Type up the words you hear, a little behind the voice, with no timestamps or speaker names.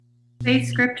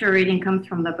Today's scripture reading comes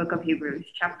from the book of Hebrews,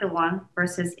 chapter 1,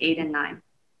 verses 8 and 9.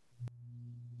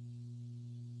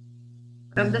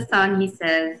 But of the Son, he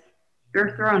says,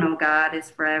 "Your throne, O God,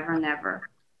 is forever and ever.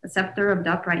 The scepter of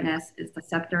uprightness is the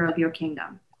scepter of your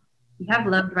kingdom. You have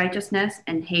loved righteousness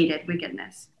and hated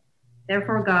wickedness.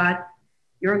 Therefore God,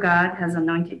 your God, has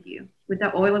anointed you with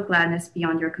the oil of gladness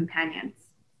beyond your companions."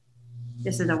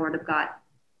 This is the word of God.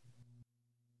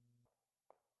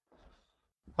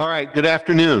 All right, good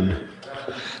afternoon.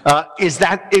 Is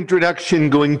that introduction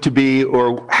going to be,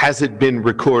 or has it been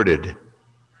recorded?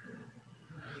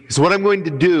 So what I'm going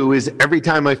to do is every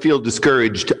time I feel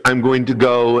discouraged, I'm going to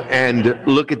go and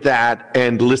look at that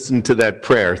and listen to that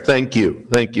prayer. Thank you.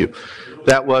 Thank you.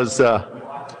 That was,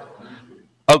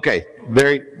 okay,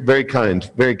 very, very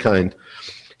kind, very kind.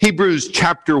 Hebrews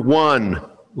chapter 1.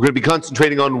 We're going to be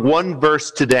concentrating on one verse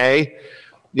today.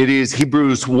 It is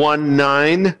Hebrews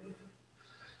 1:9.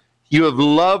 You have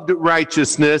loved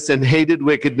righteousness and hated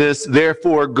wickedness.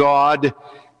 Therefore, God,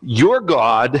 your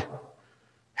God,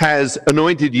 has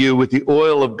anointed you with the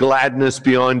oil of gladness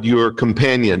beyond your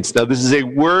companions. Now, this is a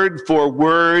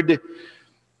word-for-word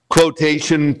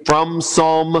quotation from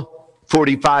Psalm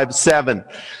 45:7.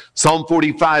 Psalm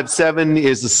 45:7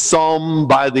 is a psalm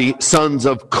by the sons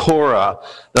of Korah.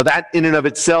 Now, that in and of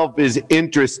itself is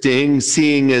interesting,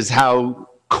 seeing as how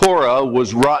Korah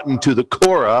was rotten to the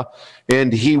core,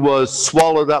 and he was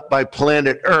swallowed up by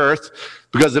planet Earth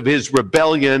because of his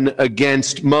rebellion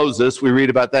against Moses. We read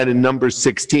about that in Numbers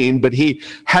 16, but he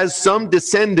has some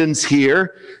descendants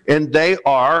here, and they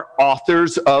are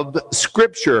authors of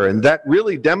Scripture, and that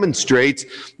really demonstrates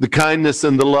the kindness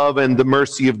and the love and the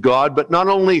mercy of God. But not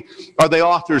only are they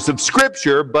authors of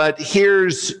Scripture, but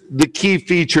here's the key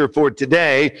feature for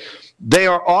today. They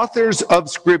are authors of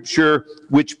Scripture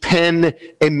which pen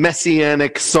a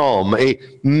messianic psalm. A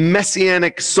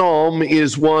messianic psalm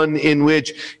is one in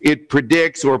which it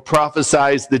predicts or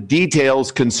prophesies the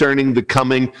details concerning the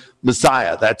coming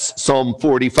Messiah. That's Psalm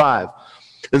 45.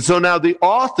 And so now the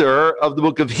author of the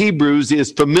book of Hebrews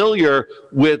is familiar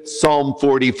with Psalm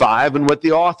 45, and what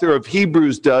the author of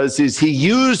Hebrews does is he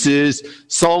uses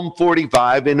Psalm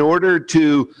 45 in order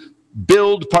to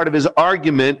build part of his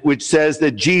argument, which says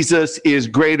that Jesus is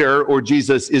greater or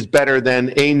Jesus is better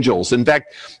than angels. In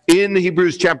fact, in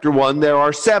Hebrews chapter 1, there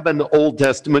are 7 Old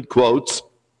Testament quotes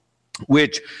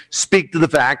which speak to the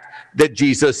fact that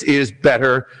Jesus is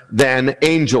better than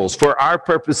angels. For our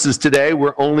purposes today,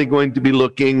 we're only going to be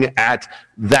looking at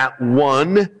that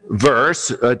one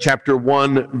verse, chapter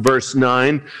 1, verse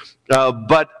 9.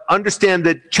 But understand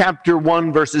that chapter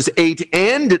 1, verses 8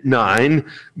 and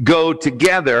 9 go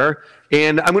together.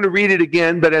 And I'm going to read it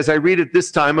again, but as I read it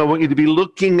this time, I want you to be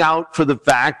looking out for the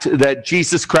fact that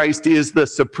Jesus Christ is the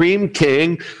supreme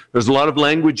king. There's a lot of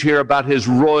language here about his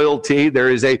royalty. There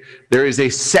is a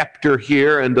scepter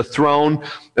here and a throne.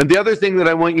 And the other thing that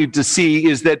I want you to see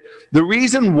is that the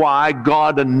reason why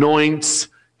God anoints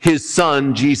his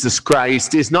son, Jesus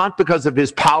Christ, is not because of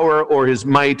his power or his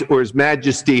might or his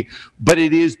majesty, but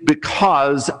it is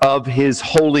because of his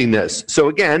holiness. So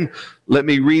again, let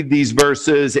me read these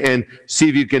verses and see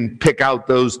if you can pick out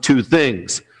those two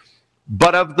things.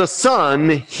 But of the Son,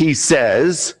 he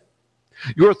says,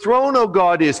 your throne, O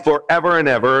God, is forever and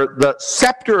ever. The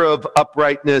scepter of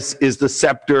uprightness is the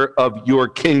scepter of your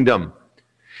kingdom.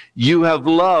 You have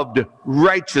loved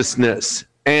righteousness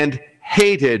and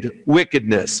hated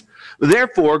wickedness.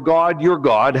 Therefore, God, your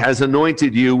God, has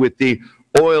anointed you with the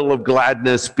oil of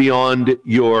gladness beyond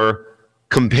your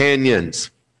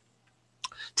companions.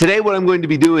 Today, what I'm going to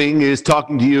be doing is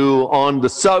talking to you on the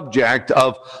subject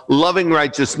of loving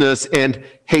righteousness and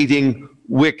hating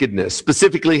wickedness,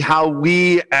 specifically how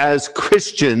we as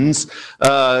Christians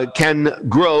can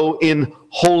grow in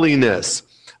holiness.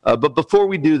 But before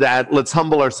we do that, let's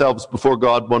humble ourselves before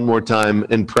God one more time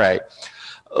and pray.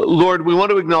 Lord, we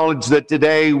want to acknowledge that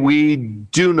today we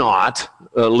do not,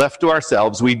 left to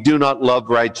ourselves, we do not love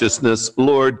righteousness.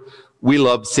 Lord, we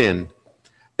love sin.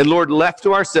 And Lord, left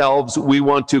to ourselves, we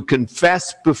want to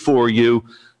confess before you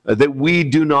that we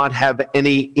do not have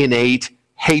any innate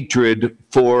hatred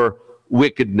for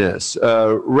wickedness.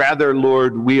 Rather,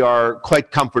 Lord, we are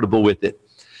quite comfortable with it.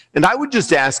 And I would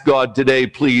just ask God today,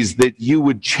 please, that you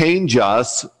would change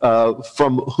us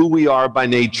from who we are by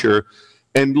nature.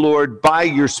 And Lord, by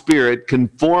your Spirit,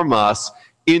 conform us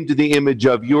into the image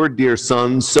of your dear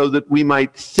Son so that we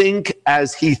might think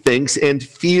as he thinks and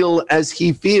feel as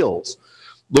he feels.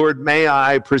 Lord, may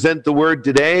I present the word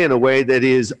today in a way that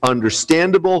is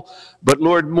understandable, but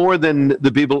Lord, more than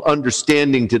the people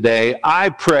understanding today, I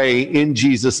pray in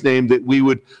Jesus' name that we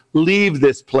would leave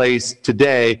this place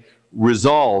today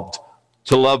resolved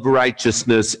to love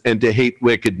righteousness and to hate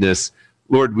wickedness.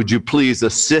 Lord, would you please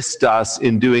assist us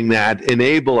in doing that,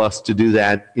 enable us to do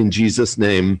that in Jesus'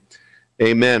 name.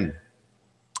 Amen.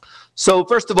 So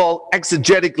first of all,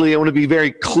 exegetically, I want to be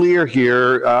very clear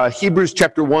here. Hebrews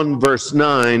chapter 1, verse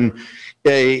 9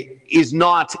 is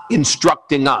not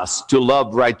instructing us to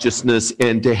love righteousness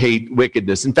and to hate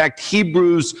wickedness. In fact,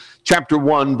 Hebrews chapter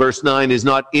 1, verse 9 is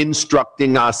not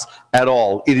instructing us at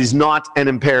all. It is not an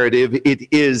imperative.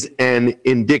 It is an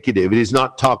indicative. It is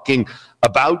not talking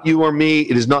about you or me.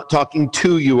 It is not talking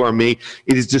to you or me.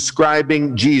 It is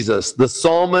describing Jesus. The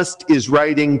psalmist is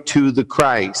writing to the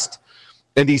Christ,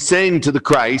 and he's saying to the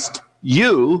Christ,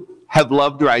 you have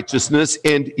loved righteousness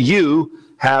and you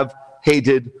have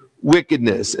hated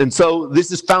wickedness. And so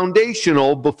this is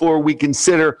foundational before we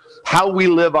consider how we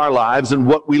live our lives and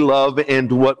what we love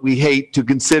and what we hate, to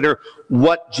consider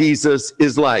what Jesus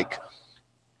is like.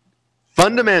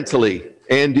 Fundamentally,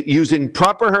 and using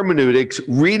proper hermeneutics,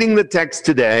 reading the text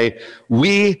today,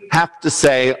 we have to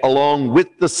say, along with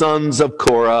the sons of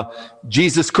Korah,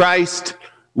 Jesus Christ,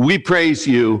 we praise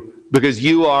you because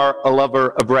you are a lover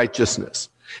of righteousness.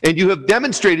 And you have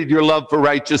demonstrated your love for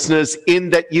righteousness in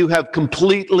that you have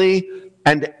completely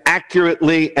and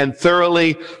accurately and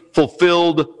thoroughly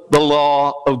fulfilled the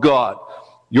law of God.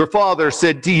 Your Father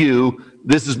said to you,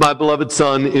 this is my beloved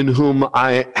Son in whom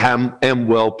I am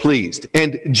well pleased.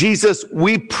 And Jesus,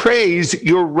 we praise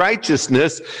your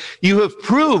righteousness. You have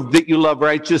proved that you love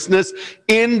righteousness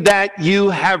in that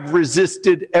you have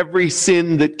resisted every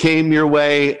sin that came your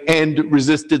way and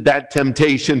resisted that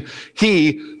temptation.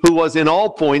 He who was in all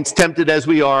points tempted as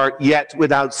we are, yet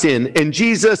without sin. And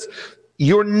Jesus,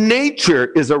 your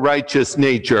nature is a righteous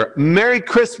nature. Merry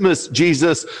Christmas,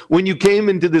 Jesus. When you came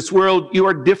into this world, you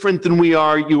are different than we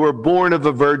are. You were born of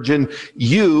a virgin.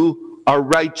 You are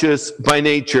righteous by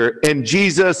nature. And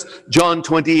Jesus, John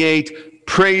 28,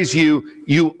 praise you.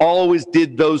 You always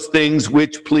did those things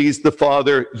which pleased the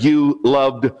Father. You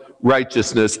loved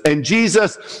righteousness. And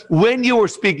Jesus, when you were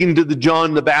speaking to the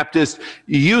John the Baptist,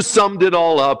 you summed it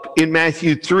all up in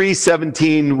Matthew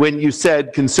 3:17 when you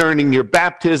said concerning your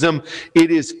baptism, it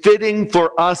is fitting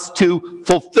for us to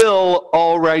fulfill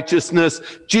all righteousness.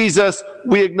 Jesus,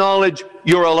 we acknowledge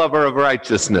you're a lover of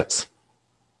righteousness.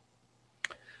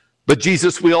 But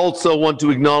Jesus, we also want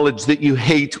to acknowledge that you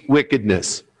hate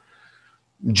wickedness.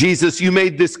 Jesus, you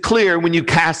made this clear when you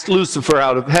cast Lucifer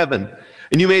out of heaven.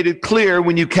 And you made it clear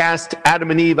when you cast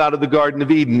Adam and Eve out of the Garden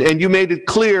of Eden. And you made it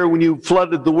clear when you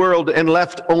flooded the world and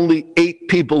left only 8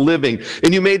 people living.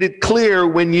 And you made it clear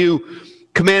when you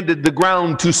commanded the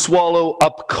ground to swallow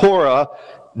up Korah,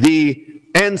 the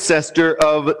ancestor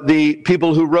of the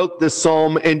people who wrote this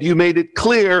psalm. And you made it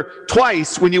clear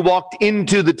twice when you walked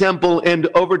into the temple and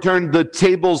overturned the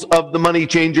tables of the money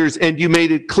changers. And you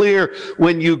made it clear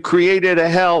when you created a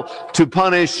hell to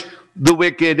punish the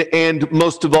wicked. And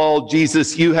most of all,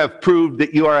 Jesus, you have proved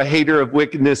that you are a hater of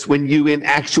wickedness when you in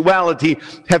actuality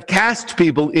have cast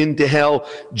people into hell.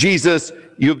 Jesus,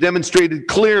 you have demonstrated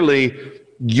clearly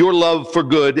your love for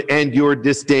good and your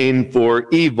disdain for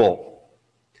evil.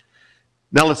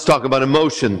 Now let's talk about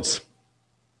emotions.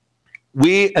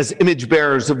 We as image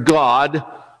bearers of God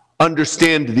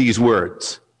understand these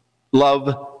words,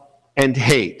 love and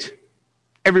hate.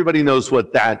 Everybody knows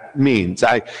what that means.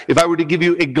 If I were to give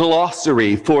you a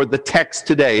glossary for the text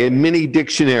today, a mini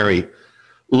dictionary,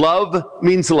 love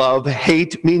means love,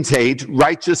 hate means hate,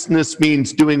 righteousness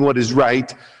means doing what is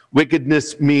right,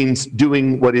 wickedness means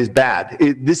doing what is bad.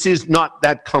 This is not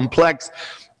that complex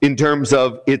in terms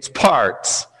of its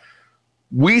parts.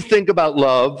 We think about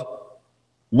love,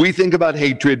 we think about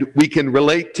hatred, we can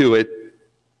relate to it.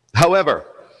 However,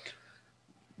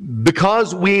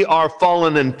 because we are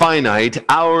fallen and finite,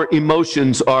 our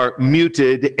emotions are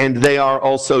muted and they are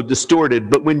also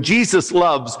distorted. But when Jesus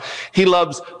loves, he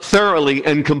loves thoroughly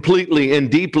and completely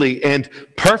and deeply and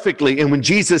perfectly. And when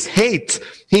Jesus hates,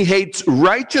 he hates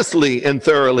righteously and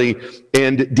thoroughly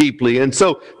and deeply. And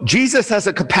so Jesus has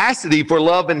a capacity for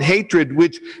love and hatred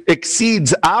which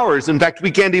exceeds ours. In fact,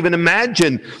 we can't even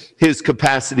imagine his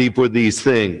capacity for these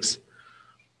things.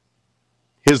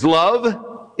 His love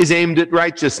is aimed at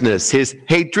righteousness. His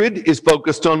hatred is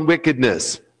focused on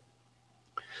wickedness.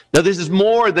 Now, this is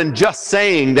more than just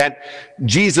saying that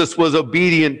Jesus was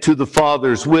obedient to the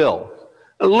Father's will.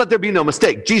 Let there be no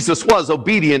mistake. Jesus was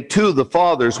obedient to the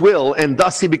Father's will, and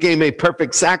thus he became a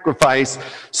perfect sacrifice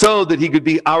so that he could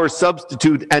be our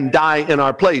substitute and die in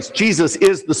our place. Jesus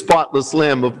is the spotless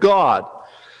Lamb of God.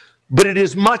 But it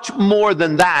is much more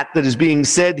than that that is being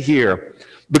said here.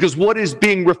 Because what is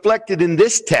being reflected in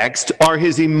this text are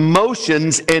his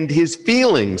emotions and his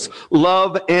feelings,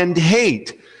 love and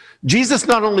hate. Jesus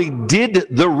not only did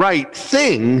the right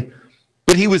thing,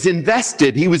 but he was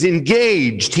invested, he was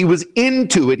engaged, he was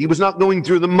into it, he was not going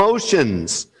through the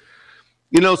motions.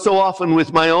 You know, so often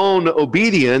with my own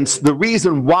obedience, the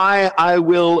reason why I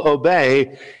will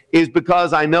obey is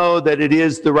because I know that it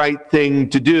is the right thing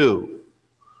to do.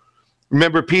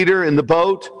 Remember Peter in the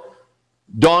boat?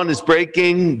 Dawn is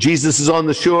breaking, Jesus is on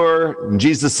the shore, and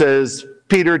Jesus says,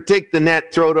 Peter, take the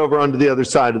net, throw it over onto the other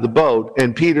side of the boat.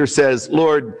 And Peter says,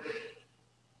 Lord,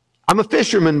 I'm a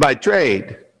fisherman by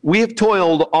trade. We have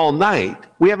toiled all night.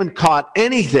 We haven't caught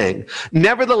anything.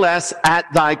 Nevertheless,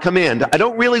 at thy command. I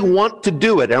don't really want to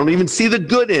do it. I don't even see the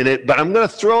good in it, but I'm going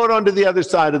to throw it onto the other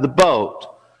side of the boat.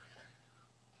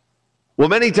 Well,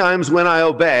 many times when I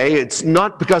obey, it's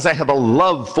not because I have a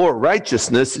love for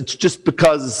righteousness. It's just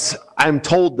because I'm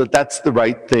told that that's the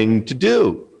right thing to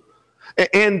do.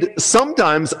 And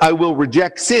sometimes I will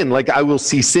reject sin, like I will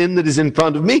see sin that is in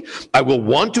front of me. I will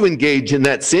want to engage in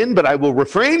that sin, but I will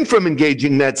refrain from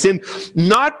engaging that sin,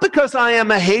 not because I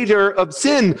am a hater of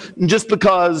sin, just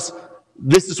because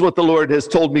this is what the Lord has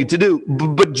told me to do.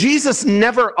 But Jesus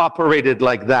never operated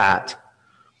like that.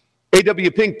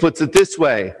 A.W. Pink puts it this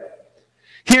way: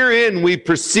 herein we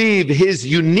perceive his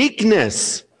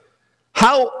uniqueness.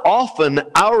 How often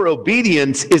our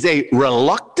obedience is a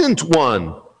reluctant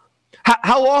one.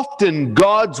 How often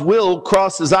God's will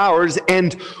crosses ours,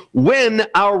 and when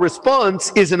our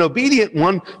response is an obedient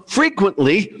one,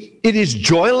 frequently it is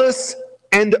joyless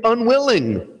and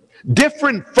unwilling.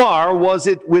 Different far was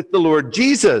it with the Lord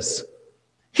Jesus.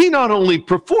 He not only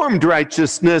performed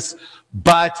righteousness,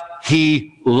 but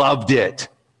he loved it.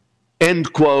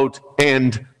 End quote,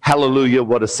 and hallelujah,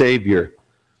 what a Savior.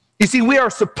 You see, we are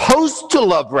supposed to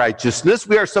love righteousness.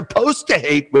 We are supposed to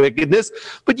hate wickedness.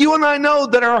 But you and I know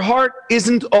that our heart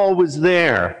isn't always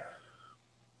there.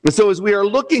 And so as we are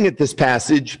looking at this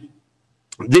passage,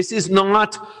 this is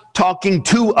not talking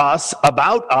to us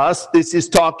about us. This is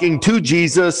talking to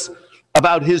Jesus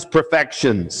about his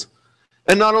perfections.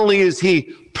 And not only is he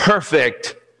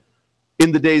perfect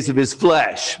in the days of his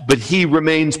flesh, but he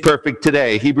remains perfect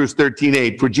today. Hebrews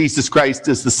 13:8, for Jesus Christ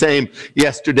is the same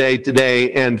yesterday,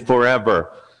 today, and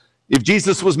forever. If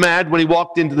Jesus was mad when he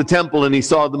walked into the temple and he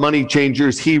saw the money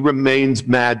changers, he remains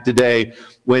mad today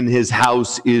when his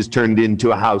house is turned into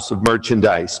a house of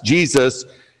merchandise. Jesus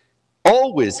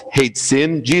always hates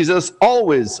sin. Jesus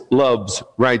always loves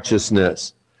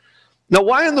righteousness. Now,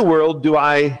 why in the world do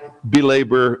I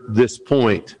belabor this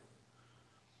point?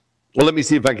 Well, let me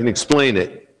see if I can explain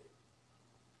it.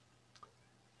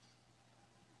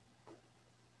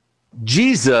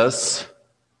 Jesus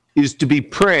is to be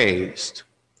praised.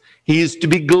 He is to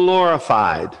be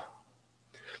glorified.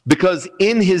 Because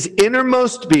in his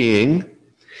innermost being,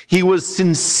 he was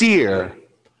sincere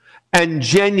and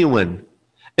genuine.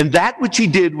 And that which he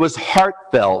did was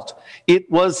heartfelt.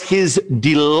 It was his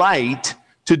delight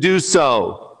to do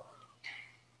so.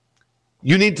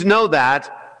 You need to know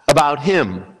that about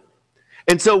him.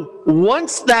 And so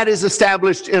once that is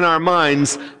established in our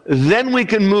minds, then we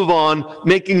can move on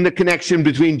making the connection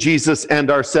between Jesus and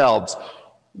ourselves.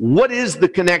 What is the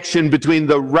connection between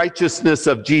the righteousness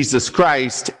of Jesus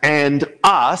Christ and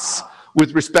us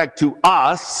with respect to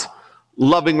us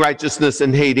loving righteousness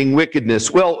and hating wickedness?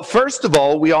 Well, first of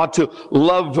all, we ought to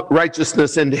love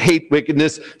righteousness and hate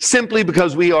wickedness simply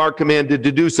because we are commanded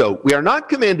to do so. We are not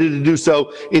commanded to do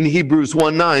so in Hebrews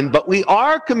 1:9, but we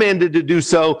are commanded to do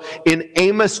so in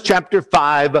Amos chapter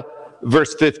 5,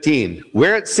 verse 15,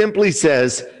 where it simply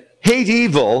says, hate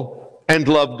evil and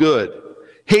love good.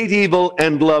 Hate evil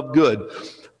and love good.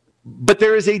 But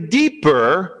there is a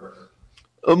deeper,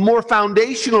 a more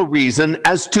foundational reason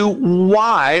as to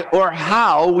why or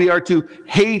how we are to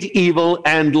hate evil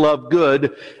and love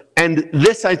good. And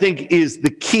this, I think, is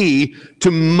the key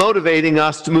to motivating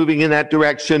us to moving in that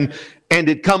direction. And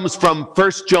it comes from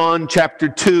 1 John chapter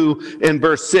 2 and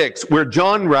verse 6, where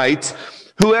John writes,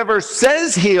 whoever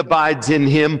says he abides in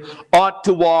him ought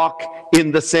to walk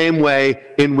in the same way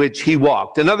in which he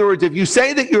walked. In other words, if you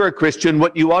say that you're a Christian,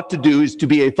 what you ought to do is to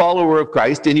be a follower of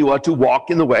Christ, and you ought to walk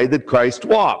in the way that Christ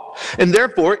walked. And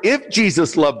therefore, if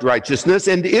Jesus loved righteousness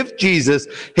and if Jesus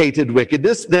hated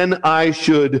wickedness, then I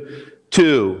should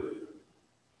too.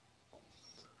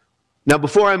 Now,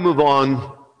 before I move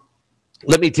on,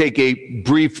 let me take a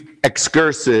brief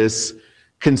excursus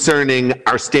concerning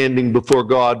our standing before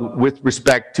God with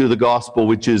respect to the gospel,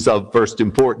 which is of first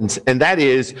importance. And that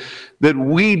is that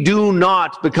we do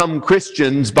not become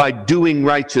Christians by doing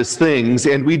righteous things,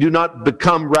 and we do not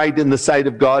become right in the sight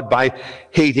of God by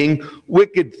hating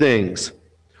wicked things.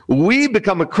 We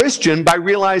become a Christian by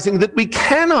realizing that we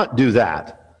cannot do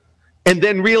that. and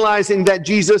then realizing that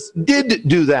Jesus did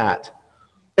do that,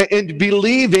 and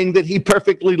believing that he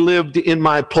perfectly lived in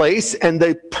my place and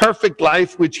the perfect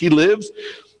life which he lives,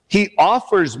 he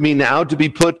offers me now to be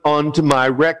put onto my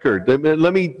record.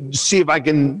 Let me see if I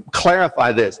can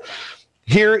clarify this.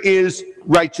 Here is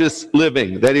righteous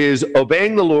living. That is,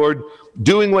 obeying the Lord,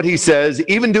 doing what he says,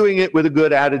 even doing it with a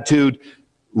good attitude,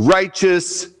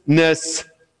 righteousness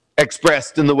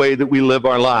expressed in the way that we live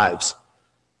our lives.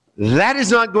 That is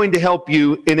not going to help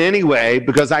you in any way,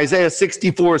 because Isaiah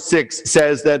 64:6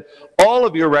 says that all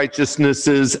of your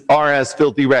righteousnesses are as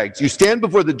filthy rags. You stand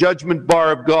before the judgment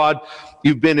bar of God.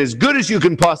 You've been as good as you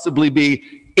can possibly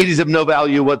be. It is of no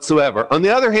value whatsoever. On the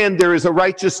other hand, there is a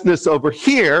righteousness over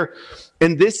here,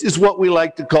 and this is what we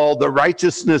like to call the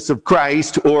righteousness of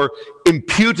Christ, or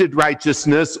imputed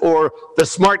righteousness, or the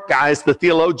smart guys, the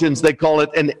theologians, they call it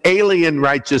an alien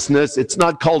righteousness. It's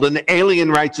not called an alien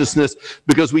righteousness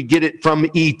because we get it from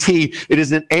E.T. It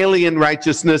is an alien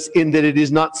righteousness in that it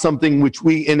is not something which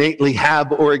we innately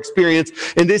have or experience.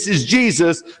 And this is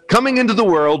Jesus coming into the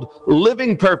world,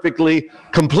 living perfectly,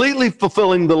 completely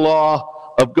fulfilling the law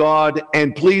of God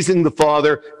and pleasing the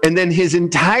Father, and then his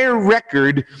entire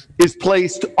record is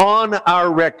placed on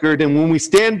our record. And when we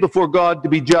stand before God to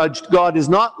be judged, God is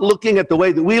not looking at the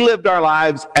way that we lived our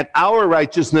lives, at our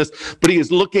righteousness, but he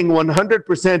is looking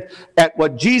 100% at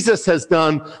what Jesus has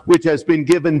done, which has been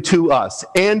given to us.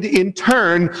 And in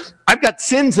turn, I've got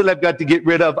sins that I've got to get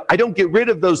rid of. I don't get rid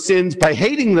of those sins by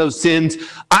hating those sins.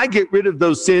 I get rid of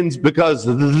those sins because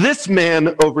this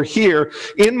man over here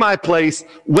in my place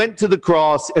went to the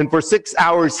cross, and for 6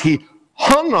 hours he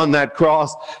hung on that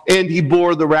cross, and he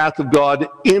bore the wrath of God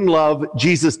in love.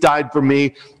 Jesus died for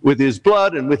me with his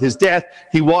blood, and with his death,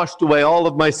 he washed away all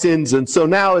of my sins. And so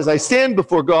now as I stand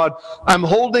before God, I'm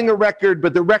holding a record,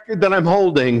 but the record that I'm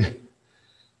holding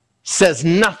says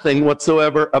nothing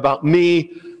whatsoever about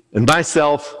me and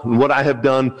myself and what I have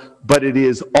done, but it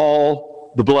is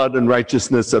all the blood and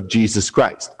righteousness of Jesus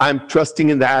Christ. I'm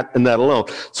trusting in that and that alone.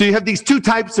 So you have these two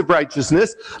types of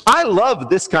righteousness. I love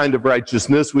this kind of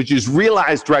righteousness, which is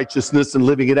realized righteousness and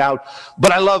living it out.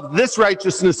 But I love this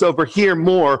righteousness over here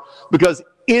more, because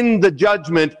in the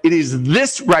judgment, it is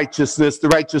this righteousness, the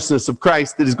righteousness of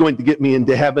Christ, that is going to get me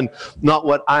into heaven, not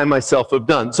what I myself have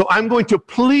done. So I'm going to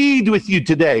plead with you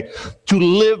today to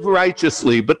live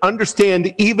righteously, but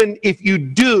understand, even if you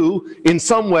do in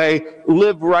some way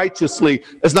live righteously,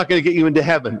 it's not going to get you into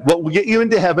heaven. What will get you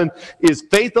into heaven is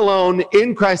faith alone,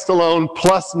 in Christ alone,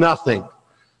 plus nothing.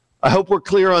 I hope we're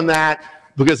clear on that,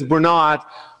 because if we're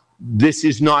not, this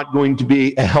is not going to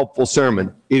be a helpful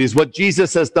sermon. It is what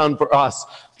Jesus has done for us,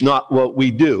 not what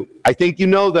we do. I think you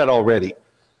know that already.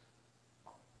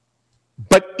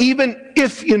 But even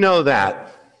if you know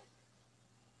that,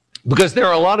 because there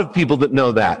are a lot of people that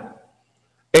know that,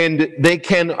 and they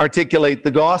can articulate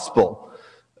the gospel.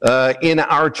 In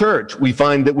our church, we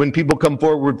find that when people come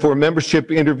forward for membership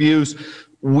interviews,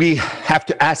 we have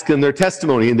to ask them their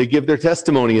testimony, and they give their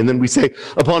testimony, and then we say,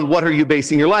 upon what are you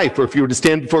basing your life? Or if you were to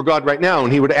stand before God right now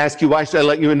and he were to ask you, why should I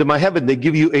let you into my heaven? They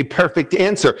give you a perfect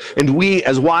answer. And we,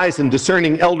 as wise and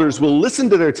discerning elders, will listen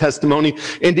to their testimony,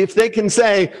 and if they can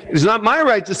say, it's not my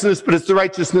righteousness, but it's the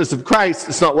righteousness of Christ,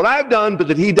 it's not what I've done, but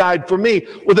that he died for me,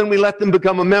 well, then we let them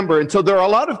become a member. And so there are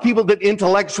a lot of people that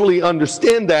intellectually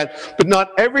understand that, but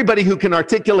not everybody who can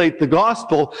articulate the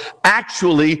gospel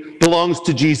actually belongs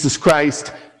to Jesus Christ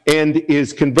and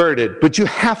is converted. But you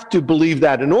have to believe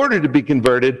that in order to be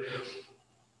converted.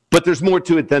 But there's more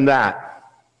to it than that.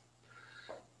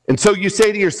 And so you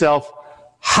say to yourself,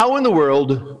 how in the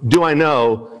world do I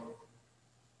know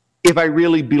if I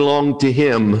really belong to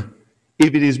him,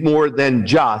 if it is more than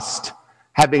just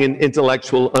having an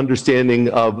intellectual understanding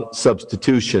of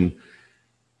substitution?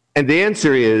 And the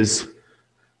answer is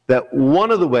that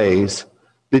one of the ways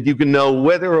that you can know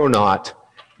whether or not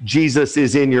Jesus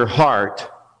is in your heart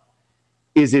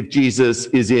is if Jesus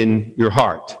is in your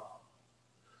heart.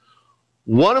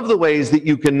 One of the ways that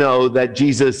you can know that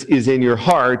Jesus is in your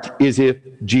heart is if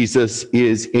Jesus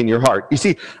is in your heart. You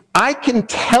see, I can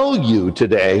tell you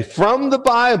today from the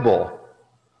Bible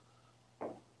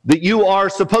that you are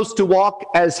supposed to walk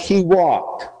as he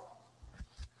walked.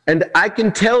 And I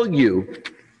can tell you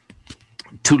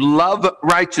to love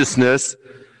righteousness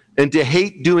and to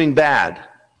hate doing bad.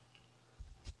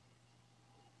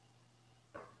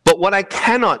 But what I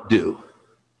cannot do,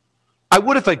 I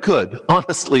would if I could.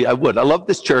 Honestly, I would. I love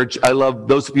this church. I love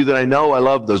those of you that I know. I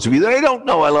love those of you that I don't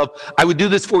know. I love. I would do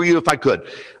this for you if I could.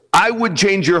 I would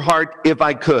change your heart if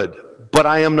I could, but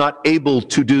I am not able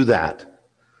to do that.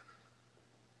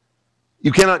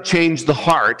 You cannot change the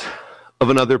heart of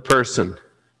another person.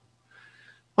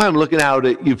 I'm looking out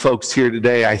at you folks here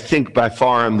today. I think by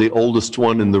far I'm the oldest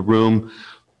one in the room.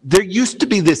 There used to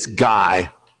be this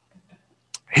guy.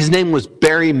 His name was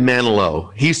Barry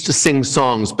Manilow. He used to sing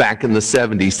songs back in the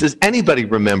 70s. Does anybody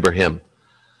remember him?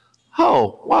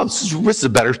 Oh, wow, this is a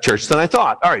better church than I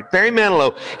thought. All right, Barry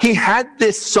Manilow. He had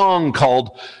this song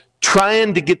called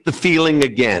Trying to Get the Feeling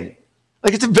Again.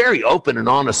 Like, it's a very open and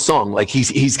honest song. Like,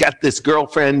 he's got this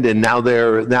girlfriend, and now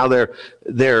they're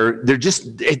just,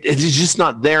 it's just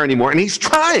not there anymore. And he's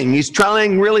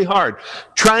trying really hard,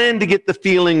 trying to get the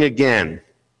feeling again.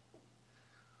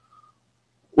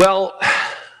 Well,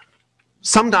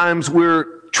 sometimes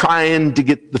we're trying to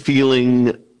get the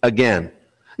feeling again.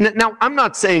 Now, I'm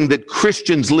not saying that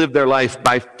Christians live their life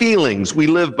by feelings. We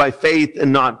live by faith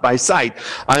and not by sight.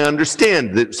 I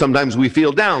understand that sometimes we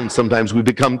feel down, sometimes we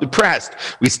become depressed.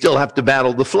 We still have to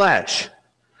battle the flesh.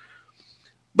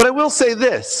 But I will say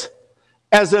this,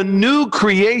 as a new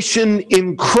creation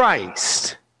in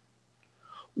Christ,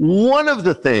 one of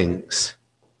the things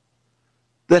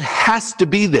that has to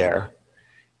be there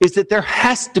is that there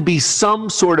has to be some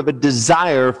sort of a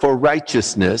desire for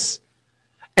righteousness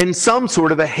and some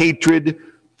sort of a hatred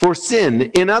for sin.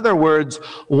 In other words,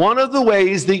 one of the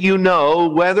ways that you know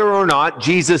whether or not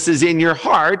Jesus is in your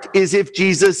heart is if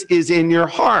Jesus is in your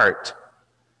heart.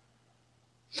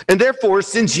 And therefore,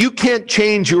 since you can't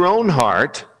change your own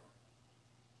heart,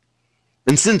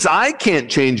 and since I can't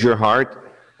change your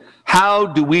heart, how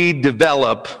do we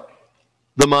develop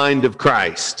the mind of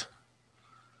Christ?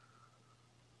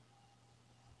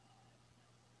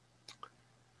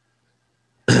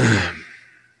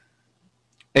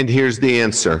 And here's the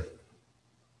answer.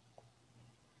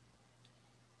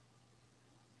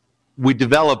 We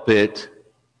develop it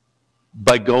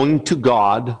by going to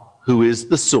God, who is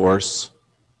the source,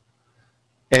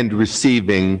 and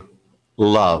receiving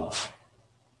love.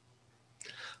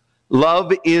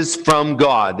 Love is from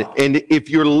God. And if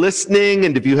you're listening,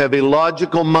 and if you have a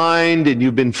logical mind, and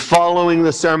you've been following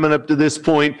the sermon up to this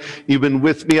point, you've been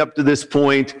with me up to this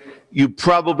point, you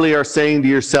probably are saying to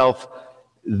yourself,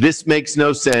 this makes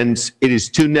no sense. It is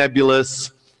too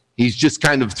nebulous. He's just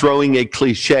kind of throwing a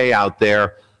cliche out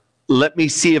there. Let me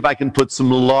see if I can put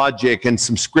some logic and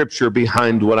some scripture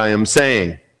behind what I am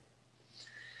saying.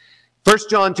 1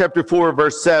 John chapter 4,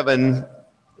 verse 7,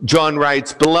 John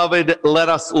writes, "Beloved, let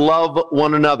us love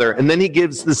one another." And then he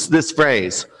gives this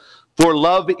phrase, "For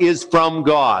love is from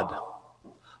God."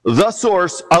 The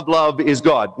source of love is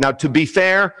God. Now, to be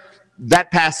fair, that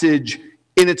passage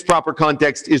in its proper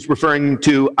context is referring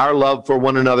to our love for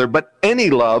one another, but any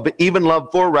love, even love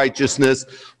for righteousness,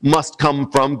 must come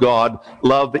from God.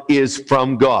 Love is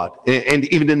from God. And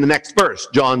even in the next verse,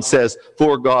 John says,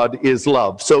 "For God is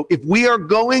love." So if we are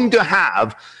going to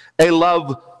have a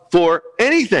love for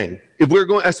anything,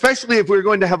 especially if we're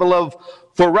going to have a love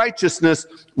for righteousness,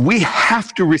 we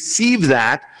have to receive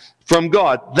that from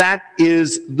God. That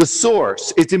is the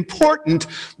source. It's important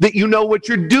that you know what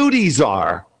your duties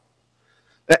are.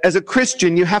 As a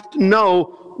Christian, you have to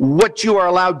know what you are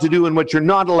allowed to do and what you're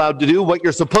not allowed to do, what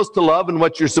you're supposed to love and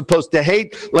what you're supposed to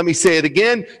hate. Let me say it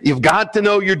again. You've got to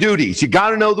know your duties. You've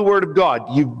got to know the Word of God.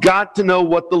 You've got to know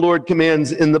what the Lord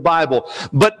commands in the Bible.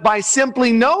 But by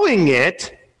simply knowing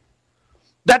it,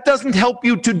 that doesn't help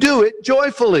you to do it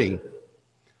joyfully.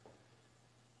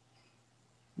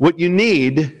 What you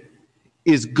need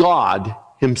is God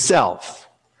Himself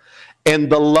and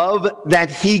the love that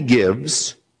He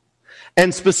gives,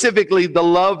 and specifically the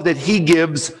love that He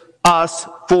gives us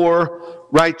for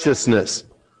righteousness.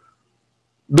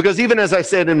 Because even as I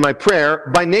said in my prayer,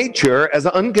 by nature, as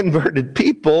unconverted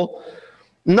people,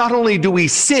 not only do we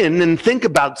sin and think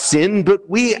about sin, but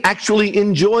we actually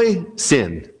enjoy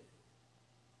sin.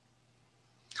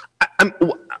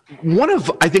 One of,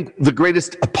 I think, the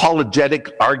greatest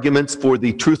apologetic arguments for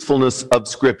the truthfulness of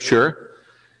Scripture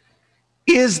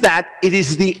is that it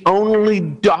is the only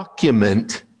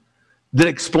document that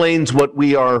explains what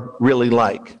we are really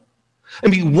like. I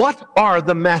mean, what are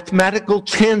the mathematical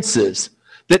chances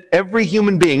that every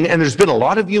human being, and there's been a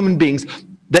lot of human beings,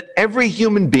 that every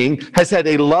human being has had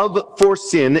a love for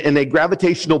sin and a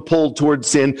gravitational pull towards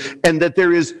sin, and that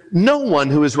there is no one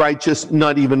who is righteous,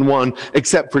 not even one,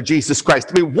 except for Jesus Christ?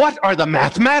 I mean, what are the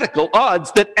mathematical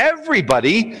odds that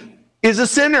everybody is a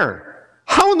sinner?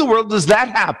 How in the world does that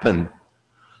happen?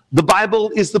 The Bible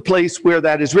is the place where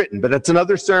that is written, but that's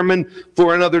another sermon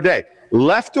for another day.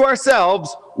 Left to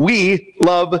ourselves, we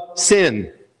love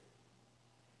sin.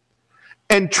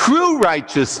 And true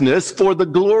righteousness for the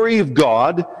glory of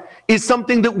God is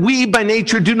something that we by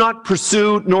nature do not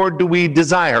pursue, nor do we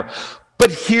desire.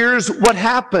 But here's what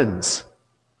happens.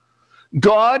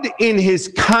 God, in his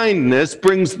kindness,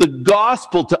 brings the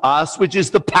gospel to us, which is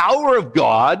the power of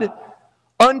God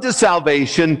unto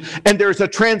salvation, and there's a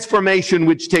transformation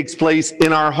which takes place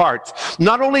in our hearts.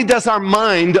 Not only does our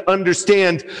mind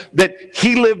understand that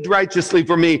he lived righteously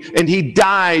for me and he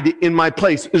died in my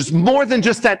place, there's more than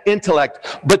just that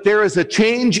intellect, but there is a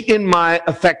change in my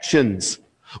affections.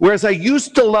 Whereas I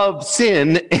used to love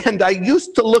sin, and I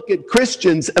used to look at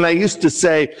Christians, and I used to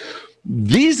say,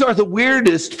 these are the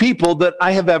weirdest people that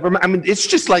I have ever met. I mean, it's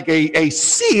just like a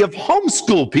sea of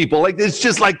homeschool people. Like, it's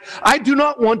just like, I do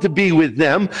not want to be with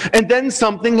them. And then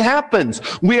something happens.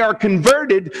 We are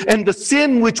converted, and the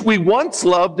sin which we once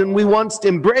loved and we once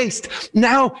embraced,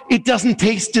 now it doesn't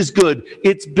taste as good.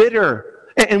 It's bitter.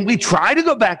 And we try to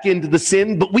go back into the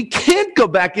sin, but we can't go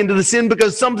back into the sin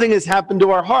because something has happened to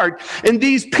our heart. And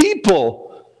these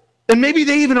people, and maybe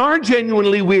they even are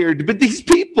genuinely weird, but these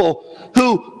people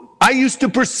who I used to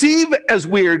perceive as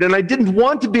weird, and I didn't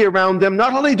want to be around them.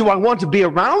 Not only do I want to be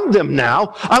around them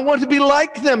now, I want to be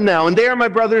like them now, and they are my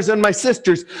brothers and my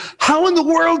sisters. How in the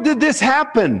world did this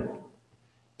happen?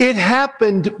 It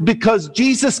happened because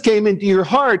Jesus came into your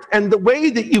heart, and the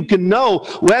way that you can know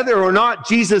whether or not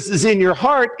Jesus is in your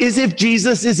heart is if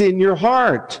Jesus is in your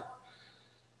heart.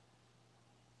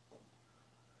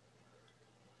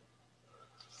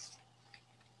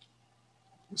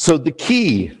 So the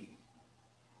key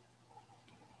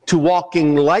to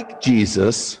walking like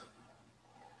Jesus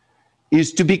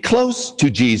is to be close to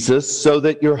Jesus so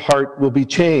that your heart will be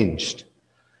changed.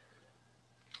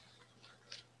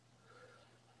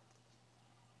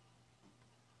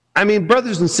 I mean,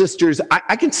 brothers and sisters,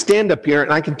 I can stand up here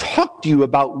and I can talk to you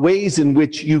about ways in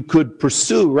which you could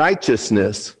pursue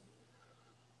righteousness,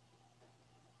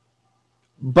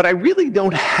 but I really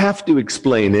don't have to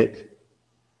explain it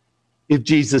if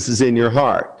Jesus is in your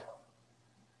heart.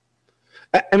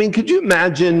 I mean, could you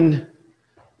imagine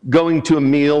going to a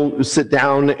meal, sit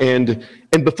down, and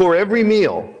before every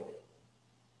meal,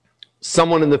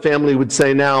 someone in the family would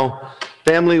say, now,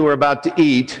 family, we're about to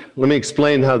eat. Let me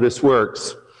explain how this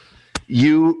works.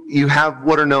 You have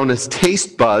what are known as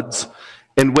taste buds,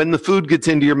 and when the food gets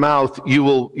into your mouth, you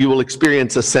will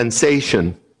experience a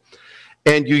sensation.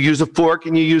 And you use a fork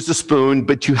and you use a spoon,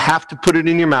 but you have to put it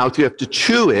in your mouth. You have to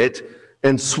chew it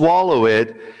and swallow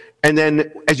it. And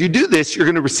then as you do this, you're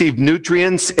going to receive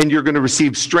nutrients and you're going to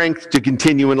receive strength to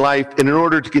continue in life. And in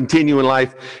order to continue in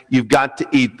life, you've got to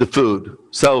eat the food.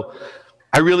 So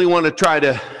I really want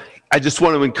to I just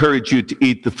want to encourage you to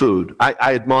eat the food. I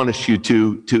admonish you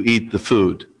to eat the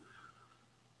food.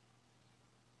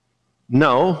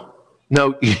 No,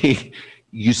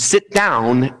 you sit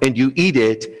down and you eat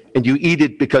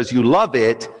it because you love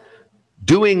it.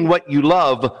 Doing what you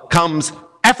love comes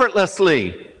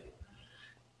effortlessly.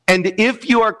 And if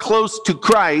you are close to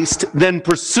Christ, then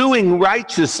pursuing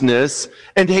righteousness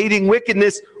and hating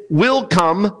wickedness will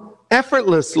come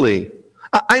effortlessly.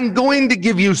 I'm going to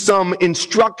give you some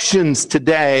instructions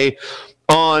today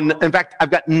in fact, I've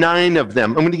got 9 of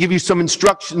them. I'm going to give you some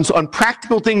instructions on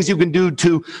practical things you can do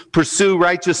to pursue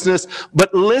righteousness.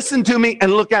 But listen to me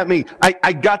and look at me.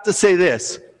 I got to say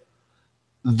this.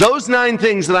 Those 9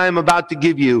 things that I am about to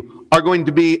give you are going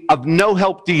to be of no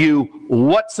help to you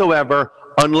whatsoever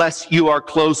unless you are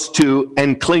close to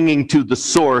and clinging to the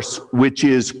source, which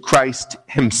is Christ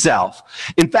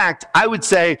himself. In fact, I would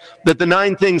say that the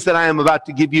 9 things that I am about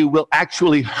to give you will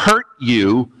actually hurt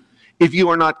you if you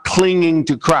are not clinging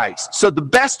to Christ. So the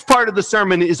best part of the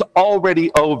sermon is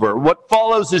already over. What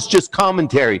follows is just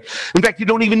commentary. In fact, you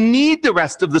don't even need the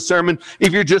rest of the sermon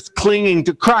if you're just clinging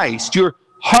to Christ. Your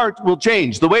heart will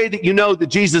change. The way that you know that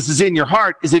Jesus is in your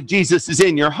heart is if Jesus is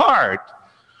in your heart.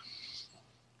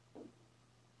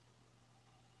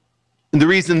 And the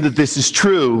reason that this is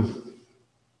true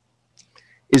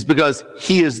is because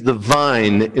he is the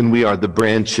vine and we are the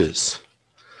branches.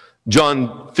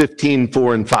 John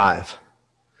 15:4-5.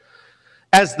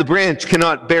 As the branch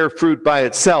cannot bear fruit by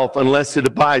itself unless it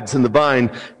abides in the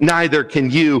vine, neither can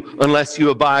you unless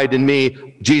you abide in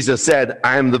me. Jesus said,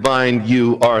 I am the vine,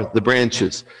 you are the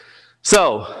branches.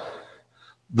 So,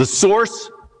 the source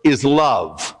is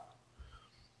love.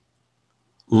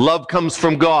 Love comes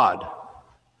from God.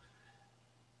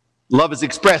 Love is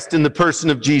expressed in the person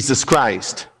of Jesus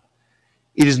Christ.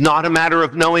 It is not a matter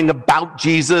of knowing about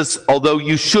Jesus, although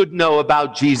you should know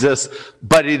about Jesus,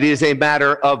 but it is a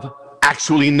matter of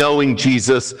actually knowing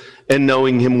Jesus and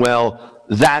knowing him well.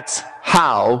 That's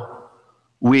how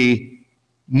we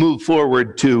move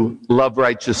forward to love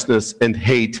righteousness and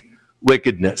hate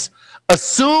wickedness.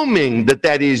 Assuming that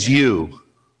that is you.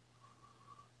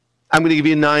 I'm going to give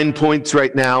you 9 points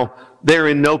right now They're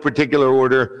in no particular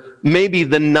order. Maybe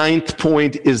the 9th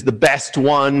point is the best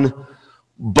one,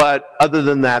 but other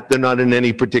than that, they're not in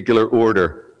any particular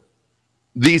order.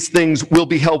 These things will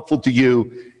be helpful to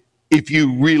you if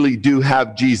you really do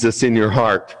have Jesus in your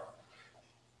heart.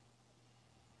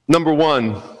 Number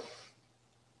 1,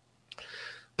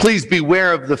 please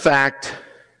beware of the fact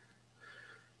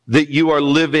that you are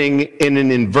living in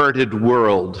an inverted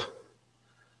world.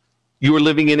 You are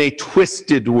living in a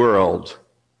twisted world.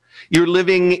 You're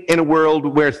living in a world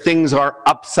where things are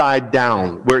upside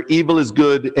down, where evil is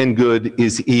good and good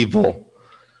is evil.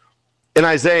 In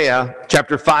Isaiah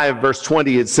chapter 5, verse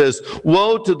 20, it says,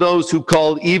 "Woe to those who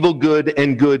call evil good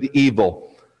and good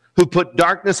evil, who put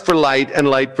darkness for light and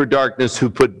light for darkness, who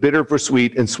put bitter for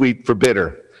sweet and sweet for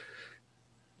bitter."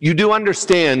 You do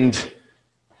understand,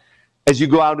 as you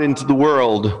go out into the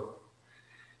world,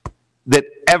 that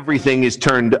everything is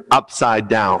turned upside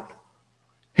down.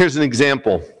 Here's an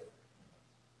example.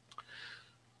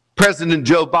 President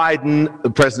Joe Biden, the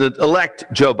President-elect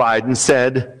Joe Biden,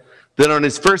 said that on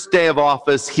his first day of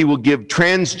office, he will give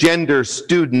transgender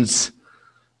students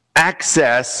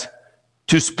access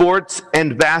to sports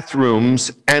and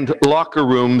bathrooms and locker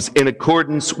rooms in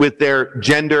accordance with their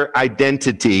gender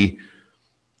identity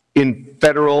in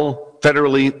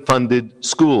federally funded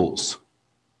schools.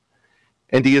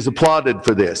 And he is applauded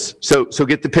for this. So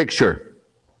get the picture.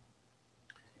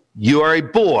 You are a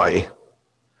boy,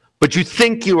 but you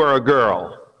think you are a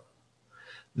girl.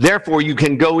 Therefore, you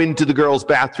can go into the girls'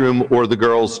 bathroom or the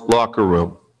girls' locker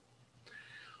room.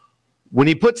 When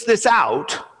he puts this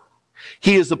out,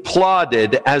 he is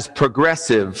applauded as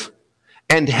progressive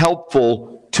and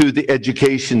helpful to the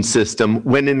education system,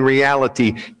 when in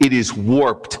reality, it is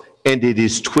warped and it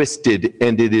is twisted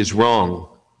and it is wrong.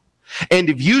 And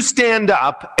if you stand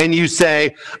up and you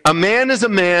say, a man is a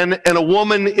man and a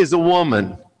woman is a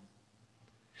woman,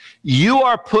 you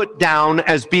are put down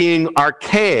as being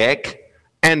archaic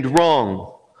and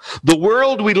wrong. The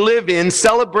world we live in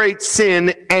celebrates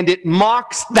sin and it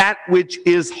mocks that which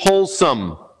is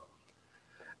wholesome.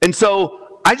 And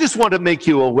so I just want to make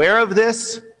you aware of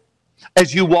this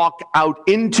as you walk out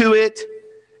into it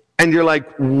and you're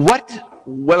like, what?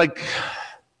 Well, like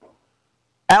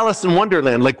Alice in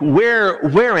Wonderland, like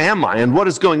where am I and what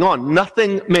is going on?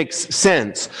 Nothing makes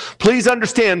sense. Please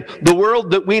understand, the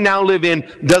world that we now live in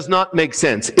does not make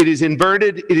sense. It is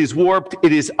inverted, it is warped,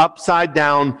 it is upside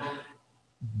down.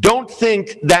 Don't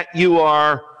think that you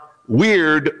are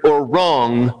weird or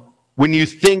wrong when you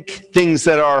think things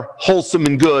that are wholesome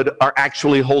and good are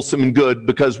actually wholesome and good,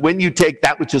 because when you take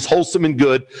that which is wholesome and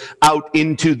good out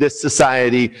into this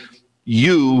society,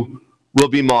 you will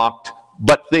be mocked,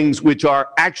 but things which are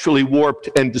actually warped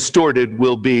and distorted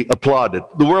will be applauded.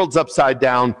 The world's upside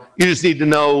down. You just need to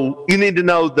know,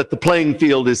 that the playing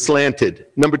field is slanted.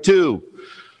 Number 2,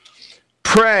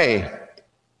 pray.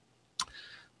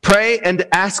 Pray and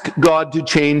ask God to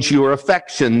change your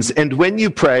affections. And when you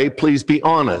pray, please be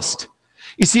honest.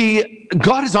 You see,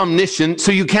 God is omniscient,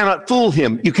 so you cannot fool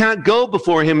him. You cannot go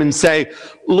before him and say,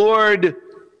 Lord,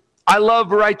 I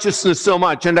love righteousness so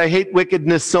much and I hate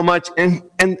wickedness so much. And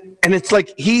it's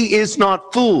like he is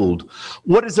not fooled.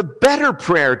 What is a better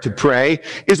prayer to pray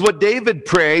is what David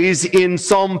prays in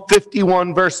Psalm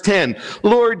 51 verse 10.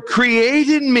 Lord, create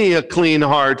in me a clean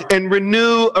heart and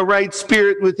renew a right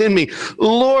spirit within me.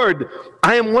 Lord,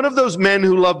 I am one of those men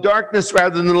who love darkness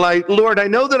rather than light. Lord, I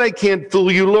know that I can't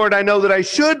fool you. Lord, I know that I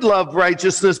should love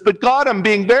righteousness. But God, I'm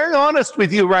being very honest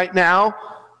with you right now.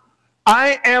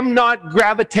 I am not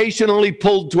gravitationally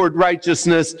pulled toward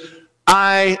righteousness.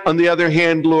 I, on the other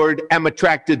hand, Lord, am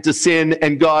attracted to sin.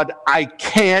 And God, I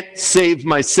can't save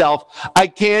myself. I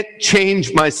can't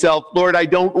change myself. Lord, I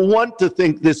don't want to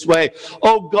think this way.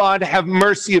 Oh God, have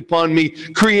mercy upon me.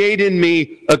 Create in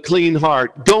me a clean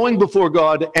heart. Going before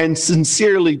God and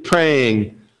sincerely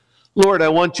praying, Lord, I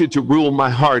want you to rule my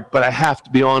heart, but I have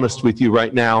to be honest with you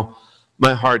right now.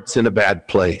 My heart's in a bad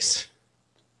place.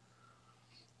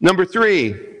 Number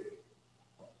 3,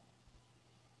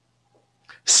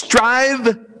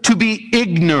 strive to be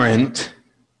ignorant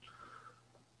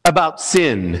about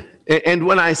sin. And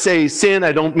when I say sin,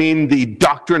 I don't mean the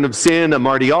doctrine of sin, a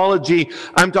martyrology.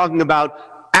 I'm talking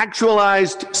about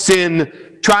actualized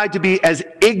sin. Try to be as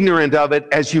ignorant of it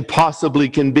as you possibly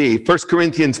can be. 1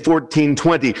 Corinthians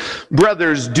 14:20.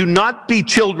 Brothers, do not be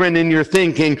children in your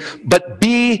thinking, but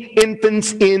be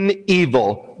infants in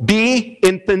evil. Be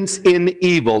infants in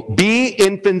evil. Be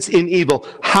infants in evil.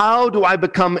 How do I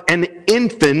become an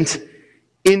infant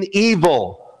in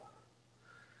evil?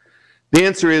 The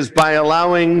answer is by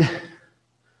allowing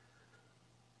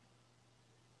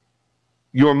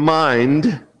your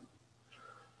mind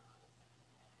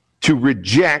to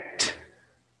reject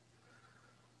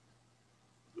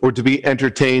or to be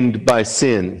entertained by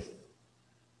sin.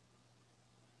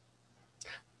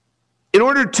 In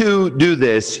order to do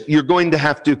this, you're going to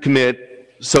have to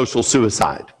commit social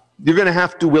suicide. You're going to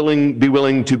have to be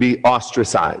willing to be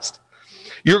ostracized.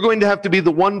 You're going to have to be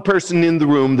the one person in the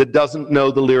room that doesn't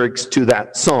know the lyrics to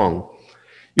that song.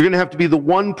 You're going to have to be the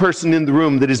one person in the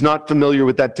room that is not familiar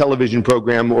with that television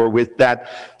program or with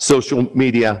that social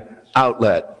media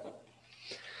outlet.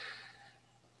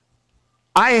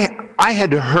 I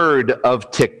had heard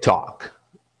of TikTok.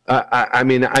 I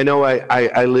mean, I know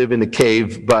I live in a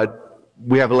cave, but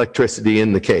we have electricity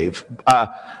in the cave.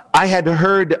 I had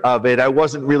heard of it. I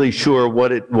wasn't really sure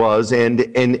what it was, and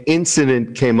an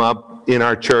incident came up in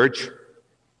our church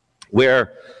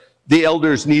where the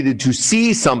elders needed to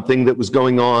see something that was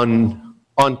going on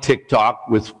TikTok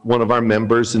with one of our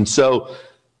members. And so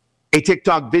a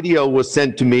TikTok video was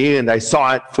sent to me, and I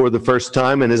saw it for the first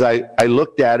time. And as I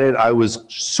looked at it, I was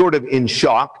sort of in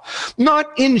shock. Not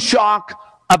in shock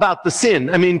about the sin.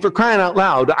 I mean, for crying out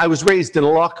loud, I was raised in a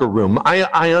locker room.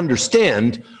 I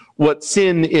understand what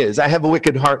sin is. I have a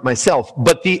wicked heart myself.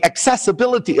 But the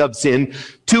accessibility of sin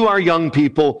to our young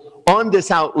people on this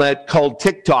outlet called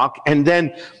TikTok, and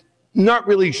then not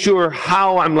really sure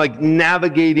how I'm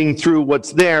navigating through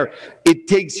what's there. It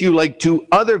takes you to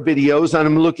other videos, and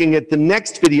I'm looking at the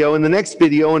next video and the next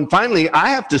video, and finally I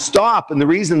have to stop. And the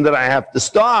reason that I have to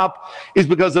stop is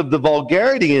because of the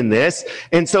vulgarity in this.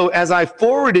 And so as I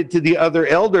forward it to the other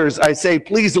elders, I say,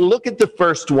 please look at the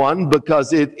first one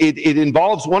because it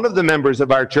involves one of the members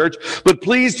of our church, but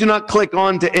please do not click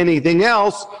on to anything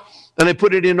else. And I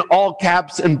put it in all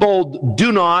caps and bold,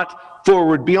 do not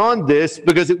forward beyond this,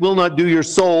 because it will not do your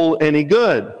soul any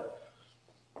good.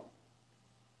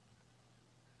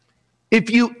 If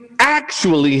you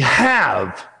actually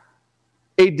have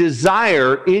a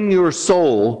desire in your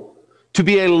soul to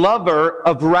be a lover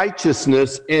of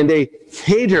righteousness and a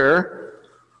hater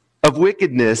of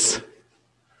wickedness,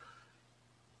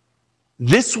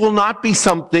 this will not be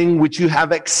something which you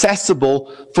have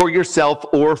accessible for yourself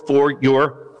or for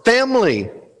your family.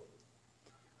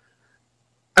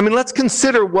 I mean, let's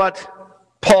consider what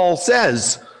Paul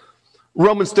says.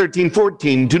 Romans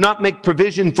 13:14, do not make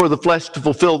provision for the flesh to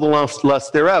fulfill the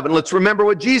lust thereof. And let's remember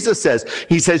what Jesus says.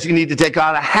 He says you need to take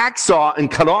out a hacksaw and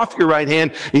cut off your right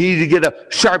hand. You need to get a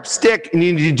sharp stick and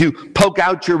you need to poke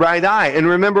out your right eye. And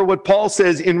remember what Paul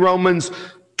says in Romans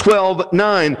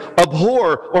 12:9,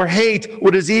 abhor or hate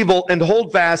what is evil and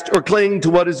hold fast or cling to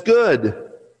what is good.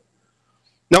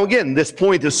 Now again, this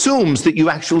point assumes that you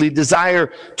actually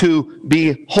desire to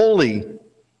be holy.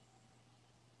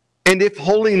 And if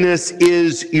holiness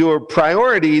is your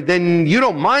priority, then you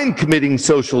don't mind committing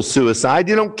social suicide.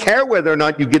 You don't care whether or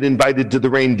not you get invited to the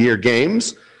reindeer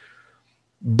games.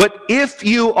 But if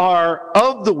you are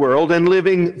of the world and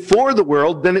living for the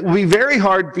world, then it will be very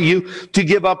hard for you to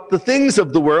give up the things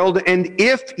of the world. And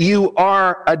if you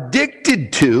are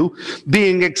addicted to,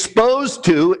 being exposed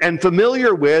to, and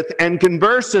familiar with, and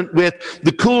conversant with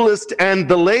the coolest and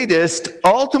the latest,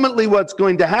 ultimately what's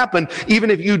going to happen, even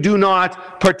if you do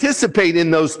not participate in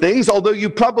those things, although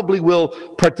you probably will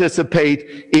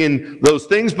participate in those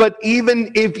things, but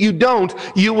even if you don't,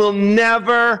 you will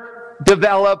never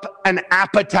develop an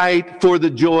appetite for the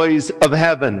joys of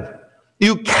heaven.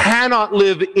 You cannot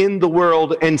live in the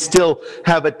world and still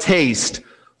have a taste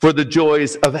for the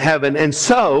joys of heaven. And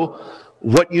so,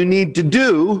 what you need to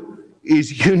do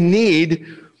is you need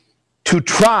to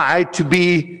try to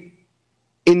be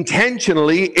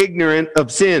intentionally ignorant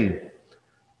of sin.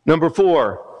 Number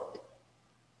 4,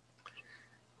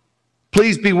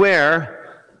 please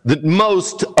beware that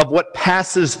most of what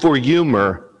passes for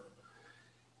humor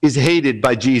is hated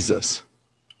by Jesus.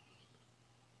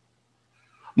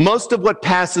 Most of what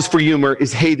passes for humor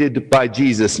is hated by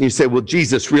Jesus. And you say, well,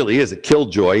 Jesus really is a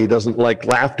killjoy. He doesn't like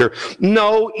laughter.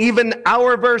 No, even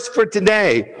our verse for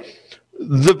today,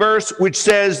 the verse which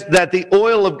says that the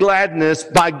oil of gladness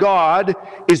by God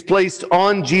is placed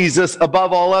on Jesus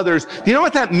above all others. Do you know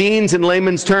what that means in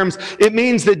layman's terms? It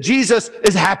means that Jesus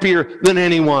is happier than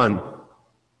anyone.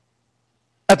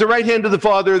 At the right hand of the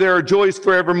Father, there are joys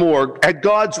forevermore. At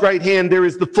God's right hand, there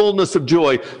is the fullness of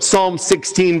joy. Psalm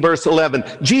 16, verse 11.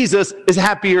 Jesus is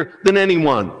happier than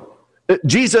anyone.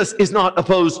 Jesus is not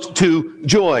opposed to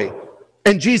joy.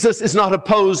 And Jesus is not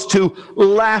opposed to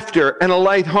laughter and a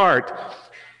light heart.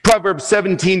 Proverbs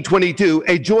 17:22,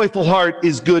 a joyful heart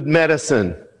is good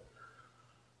medicine.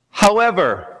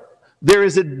 However, there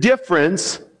is a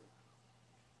difference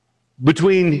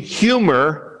between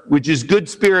humor, which is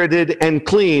good-spirited and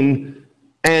clean,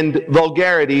 and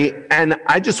vulgarity. And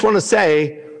I just want to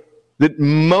say that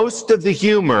most of the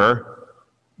humor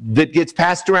that gets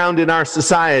passed around in our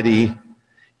society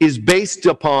is based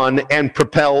upon and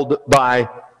propelled by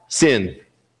sin.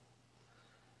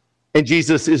 And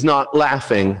Jesus is not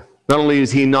laughing. Not only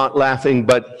is he not laughing,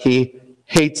 but he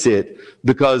hates it,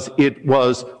 because it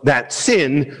was that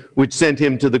sin which sent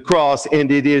him to the cross,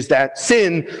 and it is that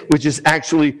sin which is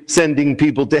actually sending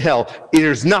people to hell.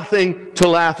 There's nothing to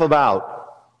laugh about.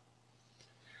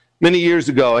 Many years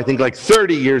ago, I think like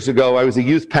 30 years ago, I was a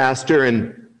youth pastor,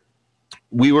 and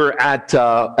we were at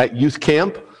youth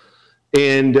camp.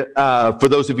 And for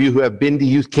those of you who have been to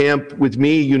youth camp with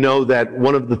me, you know that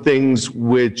one of the things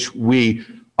which we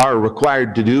are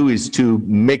required to do is to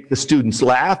make the students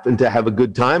laugh and to have a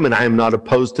good time, and I am not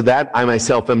opposed to that. I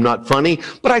myself am not funny,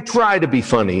 but I try to be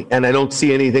funny, and I don't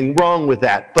see anything wrong with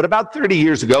that. But about 30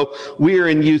 years ago, we were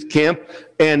in youth camp,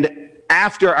 and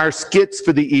after our skits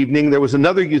for the evening, there was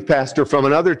another youth pastor from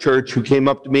another church who came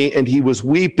up to me, and he was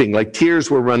weeping, like tears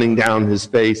were running down his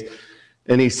face,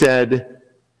 and he said,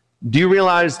 "Do you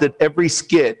realize that every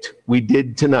skit we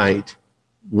did tonight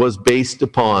was based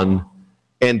upon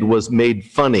and was made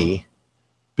funny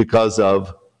because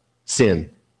of sin?"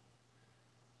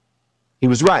 He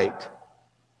was right.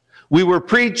 We were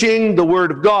preaching the word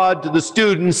of God to the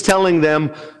students, telling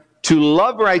them to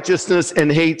love righteousness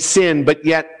and hate sin, but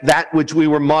yet that which we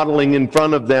were modeling in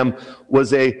front of them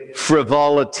was a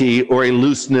frivolity or a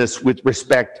looseness with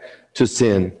respect to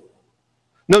sin.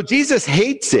 No, Jesus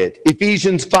hates it.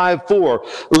 Ephesians 5:4.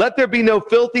 "Let there be no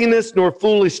filthiness, nor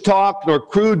foolish talk, nor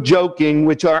crude joking,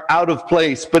 which are out of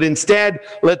place, but instead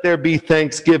let there be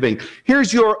thanksgiving."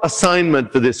 Here's your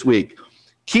assignment for this week.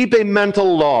 Keep a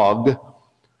mental log,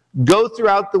 go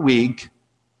throughout the week,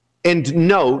 and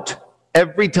note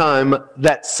every time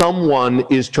that someone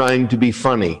is trying to be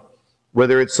funny.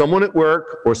 Whether it's someone at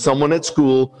work or someone at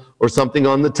school or something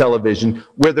on the television,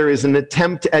 where there is an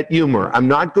attempt at humor. I'm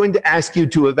not going to ask you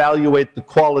to evaluate the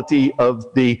quality of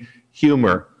the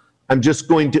humor. I'm just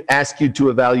going to ask you to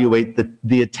evaluate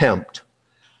the attempt.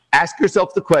 Ask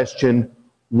yourself the question,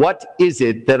 what is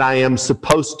it that I am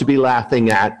supposed to be laughing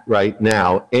at right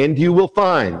now? And you will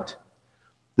find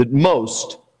that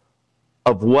most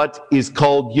of what is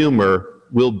called humor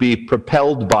will be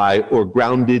propelled by or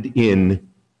grounded in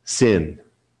sin.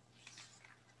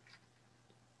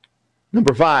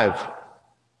 Number 5,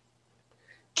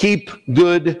 keep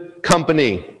good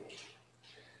company.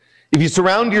 If you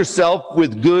surround yourself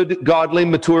with good, godly,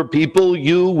 mature people,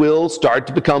 you will start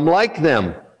to become like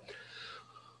them.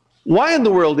 Why in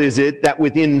the world is it that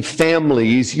within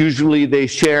families, usually they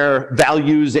share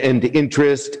values and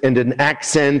interest and an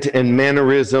accent and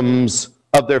mannerisms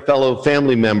of their fellow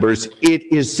family members?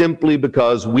 It is simply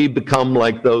because we become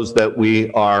like those that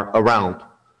we are around.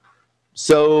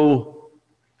 So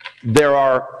there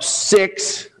are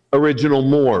 6 original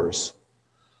Moores.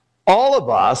 All of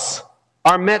us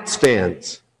are Mets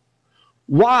fans.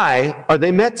 Why are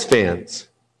they Mets fans?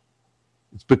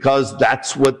 It's because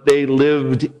that's what they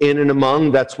lived in and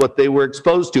among. That's what they were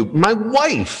exposed to. My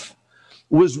wife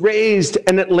was raised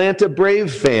an Atlanta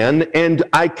Brave fan, and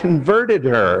I converted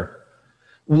her.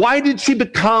 Why did she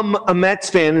become a Mets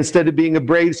fan instead of being a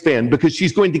Braves fan? Because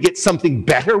she's going to get something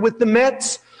better with the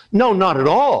Mets? No, not at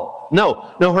all.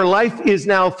 No, her life is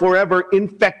now forever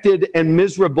infected and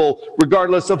miserable,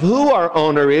 regardless of who our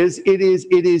owner is. It is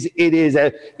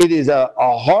a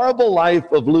horrible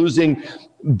life of losing.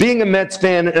 Being a Mets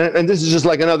fan, and this is just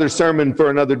like another sermon for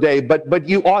another day, but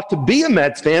you ought to be a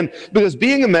Mets fan, because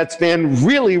being a Mets fan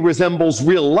really resembles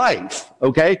real life,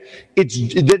 okay?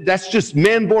 That's just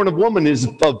man born of woman is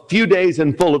a few days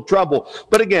and full of trouble.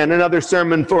 But again, another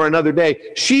sermon for another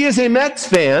day. She is a Mets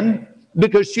fan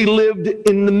because she lived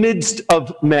in the midst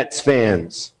of Mets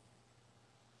fans.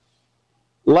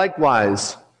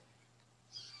 Likewise,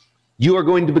 you are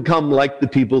going to become like the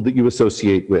people that you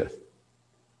associate with.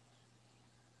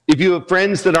 If you have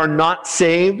friends that are not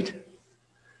saved,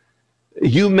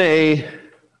 you may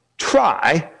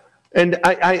try, and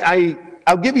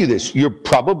I'll give you this.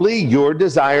 Your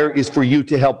desire is for you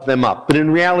to help them up. But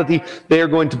in reality, they are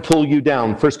going to pull you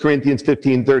down. 1 Corinthians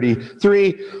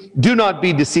 15:33, do not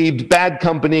be deceived. Bad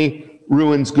company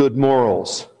ruins good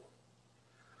morals.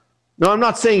 Now, I'm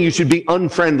not saying you should be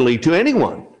unfriendly to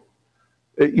anyone.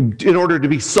 In order to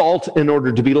be salt, in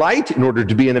order to be light, in order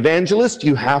to be an evangelist,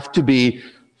 you have to be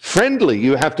friendly.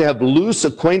 You have to have loose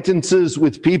acquaintances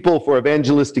with people for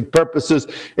evangelistic purposes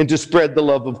and to spread the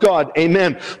love of God.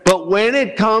 Amen. But when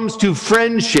it comes to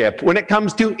friendship, when it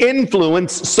comes to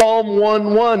influence, Psalm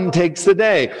 1:1 takes the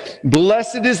day.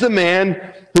 Blessed is the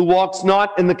man who walks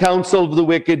not in the counsel of the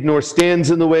wicked, nor stands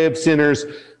in the way of sinners,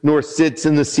 nor sits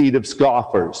in the seat of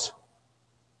scoffers.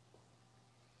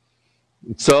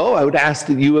 So I would ask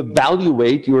that you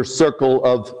evaluate your circle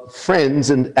of friends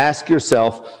and ask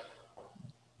yourself,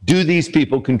 do these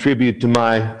people contribute to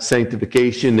my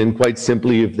sanctification? And quite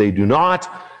simply, if they do not,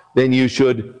 then you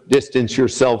should distance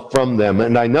yourself from them.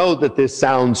 And I know that this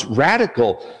sounds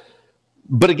radical,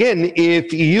 but again,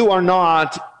 if you are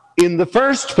not in the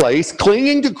first place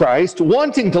clinging to Christ,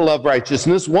 wanting to love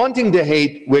righteousness, wanting to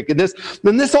hate wickedness,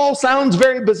 then this all sounds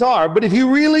very bizarre. But if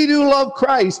you really do love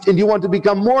Christ and you want to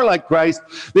become more like Christ,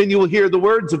 then you will hear the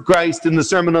words of Christ in the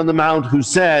Sermon on the Mount, who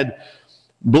said,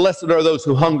 "Blessed are those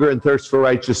who hunger and thirst for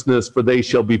righteousness, for they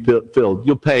shall be filled."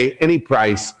 You'll pay any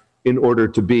price in order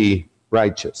to be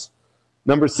righteous.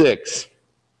 Number 6.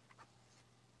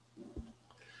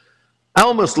 I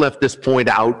almost left this point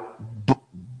out,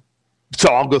 so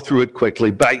I'll go through it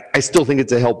quickly, but I still think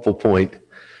it's a helpful point.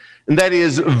 And that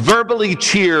is, verbally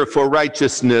cheer for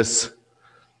righteousness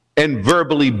and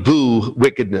verbally boo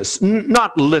wickedness.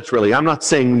 Not literally. I'm not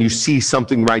saying when you see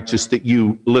something righteous that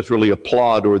you literally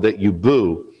applaud or that you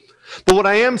boo. But what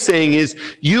I am saying is,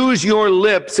 use your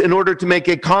lips in order to make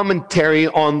a commentary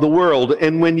on the world.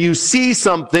 And when you see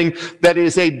something that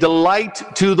is a delight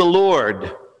to the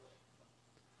Lord,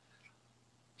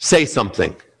 say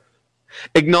something.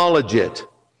 Acknowledge it.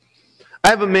 I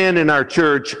have a man in our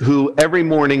church who every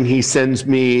morning he sends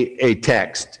me a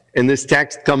text. And this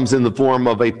text comes in the form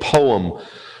of a poem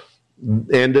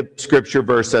and a scripture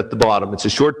verse at the bottom. It's a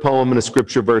short poem and a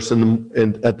scripture verse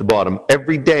at the bottom.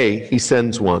 Every day he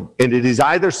sends one. And it is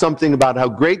either something about how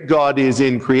great God is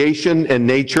in creation and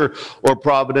nature or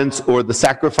providence or the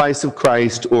sacrifice of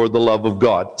Christ or the love of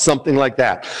God. Something like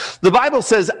that. The Bible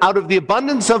says, out of the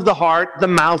abundance of the heart, the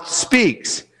mouth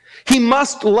speaks. He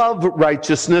must love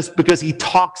righteousness because he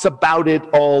talks about it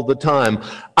all the time.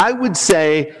 I would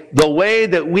say the way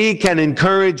that we can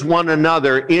encourage one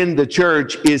another in the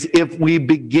church is if we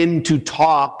begin to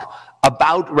talk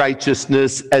about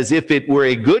righteousness as if it were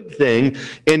a good thing,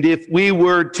 and if we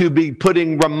were to be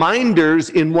putting reminders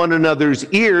in one another's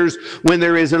ears when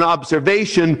there is an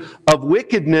observation of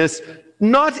wickedness,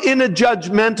 not in a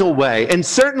judgmental way, and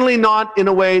certainly not in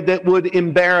a way that would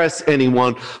embarrass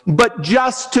anyone, but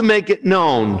just to make it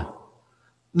known.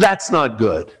 That's not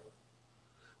good.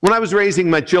 When I was raising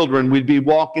my children, we'd be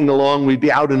walking along, we'd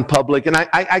be out in public, and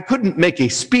I couldn't make a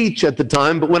speech at the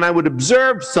time, but when I would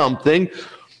observe something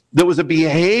that was a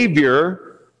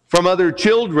behavior from other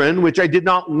children, which I did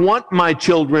not want my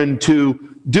children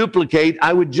to duplicate,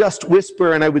 I would just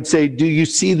whisper and I would say, "Do you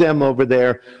see them over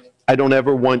there? I don't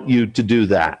ever want you to do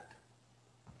that."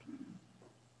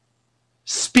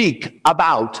 Speak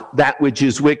about that which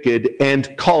is wicked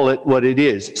and call it what it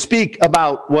is. Speak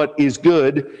about what is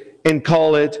good and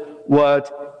call it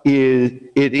what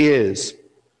it is.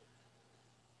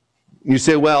 You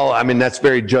say, well, I mean, that's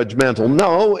very judgmental.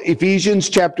 No, Ephesians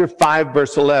chapter 5,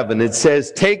 verse 11, it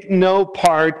says, "Take no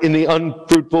part in the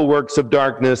unfruitful works of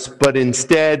darkness, but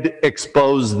instead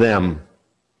expose them."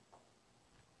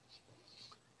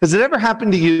 Has it ever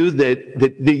happened to you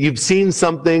that you've seen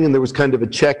something and there was kind of a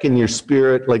check in your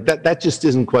spirit, like that just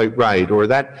isn't quite right, or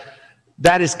that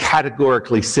is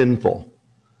categorically sinful?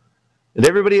 And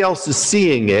everybody else is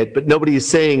seeing it, but nobody is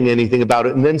saying anything about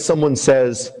it. And then someone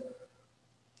says,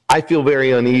 "I feel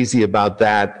very uneasy about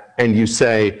that." And you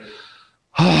say,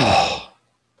 "Oh,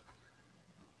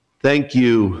 thank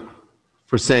you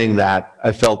for saying that.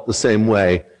 I felt the same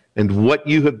way." And what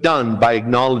you have done by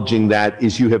acknowledging that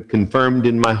is you have confirmed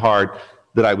in my heart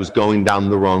that I was going down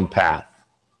the wrong path.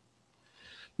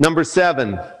 Number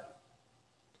 7,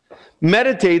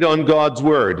 meditate on God's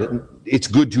word. It's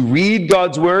good to read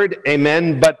God's word,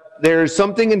 amen, but there's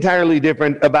something entirely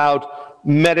different about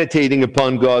meditating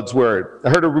upon God's word. I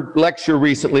heard a lecture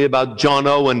recently about John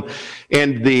Owen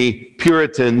and the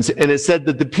Puritans, and it said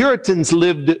that the Puritans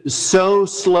lived so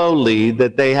slowly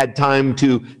that they had time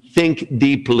to think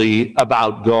deeply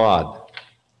about God.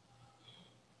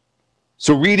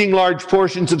 So reading large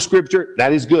portions of Scripture,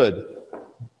 that is good.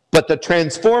 But the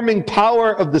transforming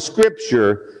power of the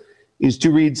Scripture is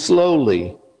to read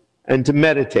slowly and to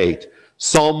meditate.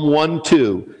 Psalm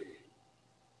 1:2,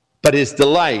 "But his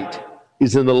delight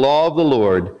is in the law of the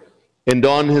Lord, and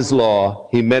on his law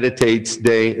he meditates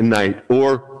day and night."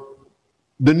 Or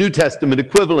the New Testament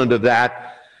equivalent of that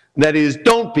is,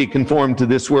 "Don't be conformed to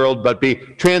this world, but be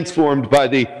transformed by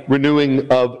the renewing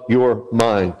of your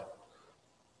mind."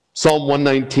 Psalm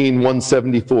 119,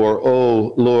 174,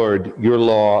 "Oh Lord, your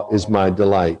law is my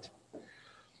delight."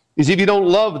 You see, if you don't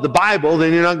love the Bible,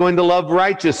 then you're not going to love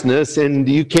righteousness, and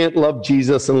you can't love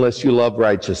Jesus unless you love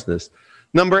righteousness.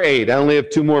 Number 8, I only have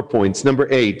 2 more points. Number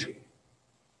 8,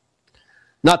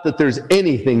 Not that there's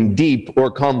anything deep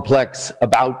or complex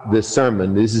about this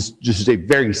sermon. This is just a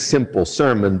very simple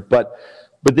sermon, but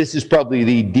this is probably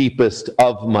the deepest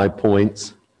of my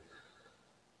points.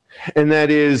 And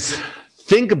that is,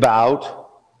 think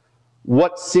about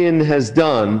what sin has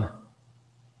done,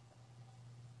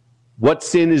 what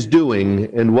sin is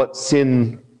doing, and what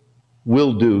sin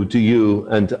will do to you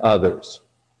and to others.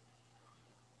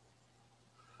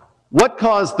 What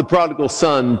caused the prodigal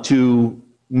son to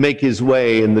make his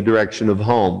way in the direction of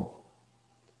home?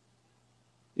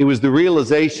 It was the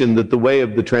realization that the way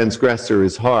of the transgressor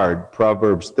is hard,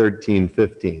 Proverbs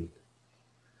 13:15.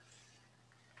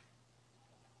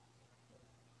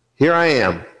 Here I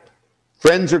am.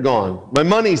 Friends are gone. My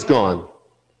money's gone.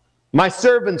 My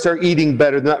servants are eating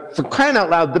better than, for crying out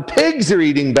loud, the pigs are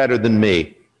eating better than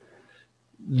me.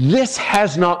 This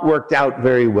has not worked out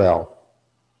very well.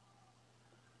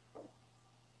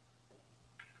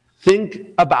 Think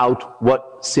about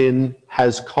what sin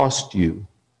has cost you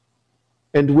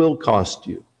and will cost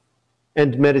you,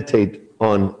 and meditate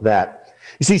on that.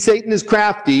 You see, Satan is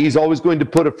crafty. He's always going to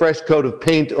put a fresh coat of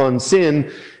paint on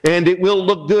sin, and it will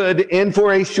look good, and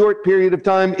for a short period of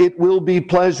time, it will be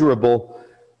pleasurable.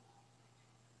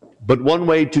 But one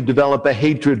way to develop a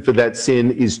hatred for that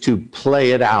sin is to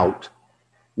play it out.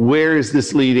 Where is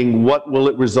this leading? What will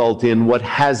it result in? What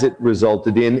has it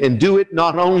resulted in? And do it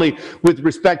not only with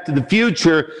respect to the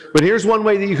future, but here's one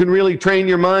way that you can really train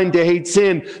your mind to hate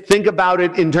sin. Think about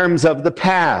it in terms of the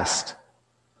past.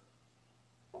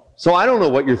 So I don't know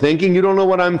what you're thinking. You don't know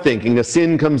what I'm thinking. A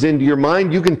sin comes into your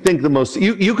mind. You can think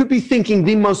you could be thinking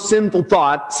the most sinful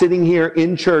thought sitting here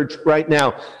in church right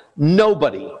now.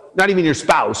 Nobody, not even your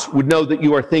spouse, would know that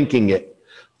you are thinking it.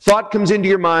 Thought comes into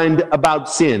your mind about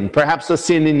sin, perhaps a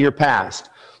sin in your past.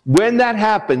 When that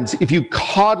happens, if you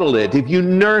coddle it, if you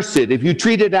nurse it, if you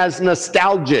treat it as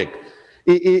nostalgic,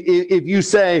 if you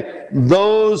say,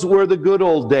 those were the good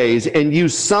old days, and you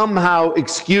somehow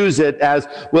excuse it as,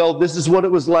 well, this is what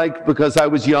it was like because I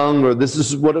was young, or this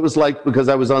is what it was like because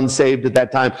I was unsaved at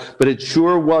that time, but it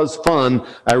sure was fun.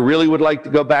 I really would like to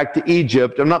go back to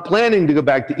Egypt. I'm not planning to go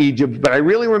back to Egypt, but I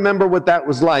really remember what that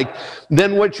was like.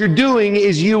 Then what you're doing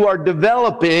is you are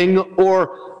developing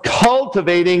or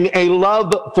cultivating a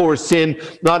love for sin,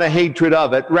 not a hatred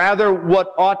of it. Rather,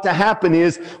 what ought to happen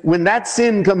is when that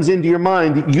sin comes into your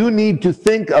mind, you need to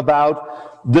think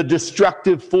about the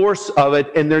destructive force of it,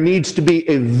 and there needs to be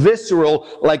a visceral,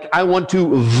 like I want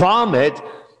to vomit,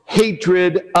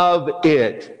 hatred of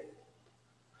it.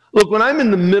 Look, when I'm in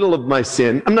the middle of my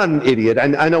sin, I'm not an idiot.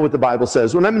 I know what the Bible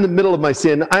says. When I'm in the middle of my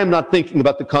sin, I am not thinking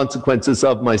about the consequences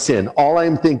of my sin. All I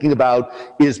am thinking about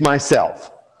is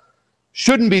myself.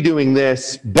 Shouldn't be doing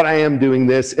this, but I am doing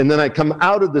this. And then I come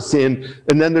out of the sin,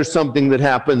 and then there's something that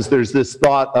happens. There's this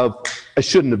thought of, I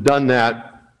shouldn't have done that.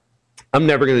 I'm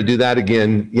never going to do that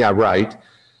again. Yeah, right.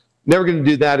 Never going to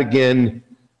do that again.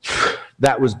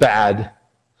 That was bad.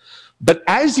 But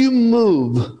as you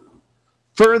move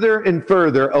further and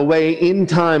further away in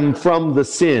time from the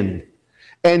sin,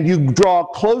 and you draw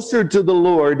closer to the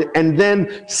Lord, and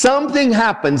then something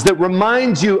happens that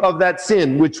reminds you of that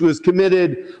sin, which was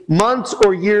committed months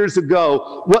or years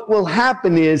ago, what will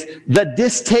happen is the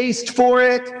distaste for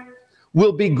it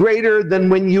will be greater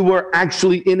than when you were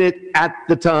actually in it at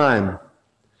the time.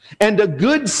 And a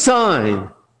good sign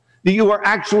that you are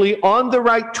actually on the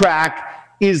right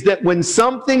track is that when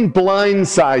something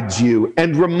blindsides you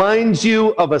and reminds you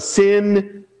of a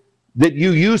sin that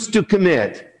you used to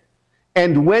commit,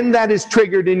 and when that is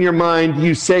triggered in your mind,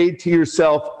 you say to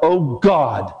yourself, oh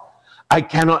God, I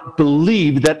cannot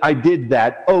believe that I did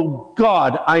that. Oh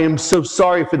God, I am so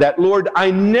sorry for that. Lord, I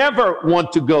never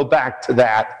want to go back to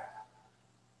that.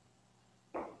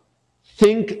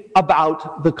 Think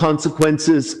about the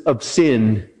consequences of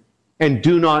sin and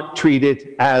do not treat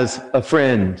it as a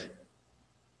friend.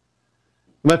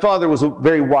 My father was a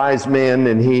very wise man,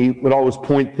 and he would always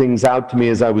point things out to me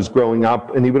as I was growing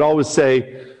up, and he would always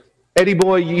say, Eddie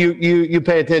boy, you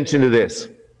pay attention to this.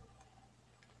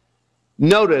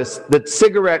 Notice that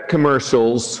cigarette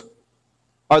commercials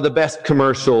are the best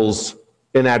commercials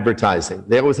in advertising.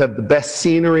 They always have the best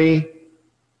scenery.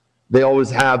 They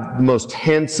always have the most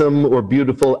handsome or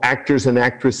beautiful actors and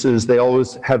actresses. They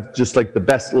always have just like the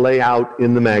best layout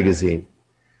in the magazine.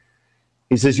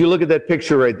 He says, you look at that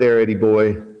picture right there, Eddie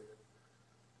boy.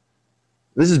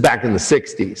 This is back in the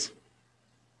 60s.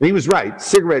 And he was right.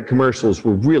 Cigarette commercials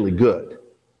were really good.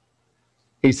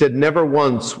 He said, never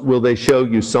once will they show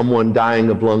you someone dying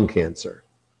of lung cancer.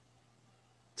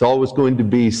 It's always going to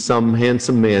be some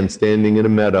handsome man standing in a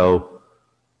meadow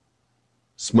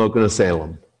smoking a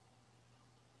Salem.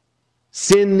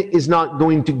 Sin is not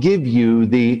going to give you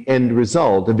the end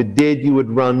result. If it did, you would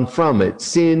run from it.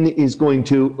 Sin is going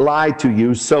to lie to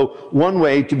you. So one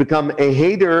way to become a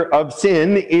hater of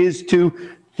sin is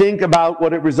to think about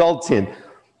what it results in.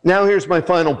 Now here's my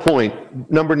final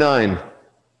point, number 9.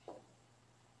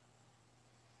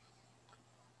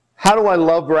 How do I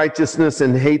love righteousness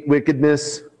and hate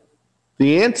wickedness?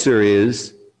 The answer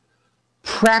is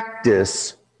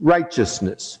practice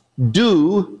righteousness.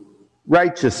 Do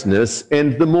righteousness,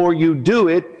 and the more you do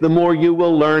it, the more you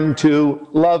will learn to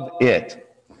love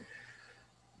it.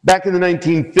 Back in the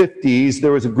 1950s,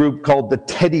 there was a group called the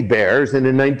Teddy Bears, and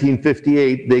in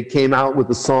 1958, they came out with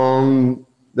a song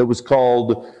that was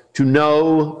called "To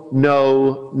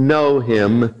Know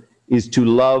Him is to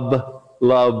Love,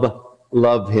 Love,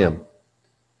 Love Him."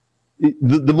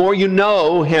 The more you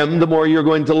know Him, the more you're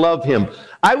going to love Him.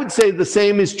 I would say the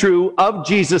same is true of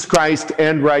Jesus Christ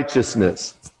and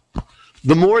righteousness.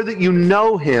 The more that you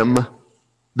know Him,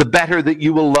 the better that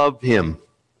you will love Him.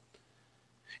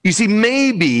 You see,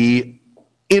 maybe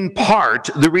in part,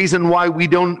 the reason why we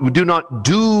do not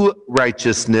do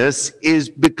righteousness is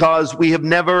because we have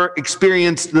never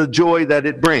experienced the joy that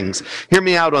it brings. Hear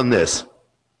me out on this.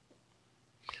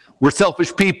 We're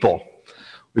selfish people.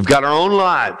 We've got our own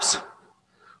lives.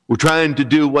 We're trying to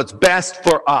do what's best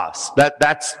for us.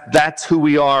 That's who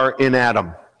we are in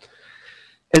Adam.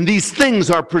 And these things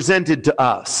are presented to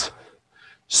us.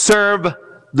 Serve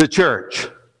the church.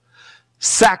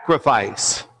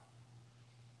 Sacrifice.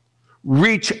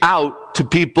 Reach out to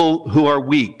people who are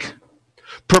weak.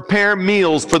 Prepare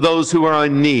meals for those who are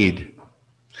in need.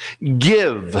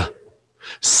 Give.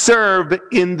 Serve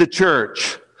in the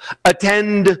church.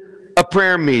 Attend a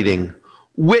prayer meeting.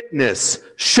 Witness.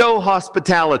 Show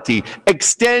hospitality.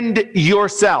 Extend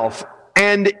yourself.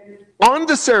 And on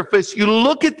the surface, you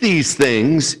look at these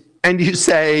things and you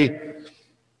say,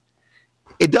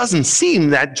 it doesn't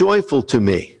seem that joyful to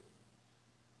me.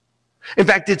 In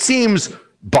fact, it seems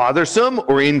bothersome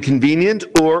or inconvenient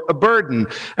or a burden.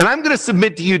 And I'm going to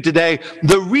submit to you today,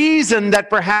 the reason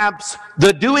that perhaps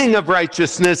the doing of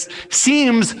righteousness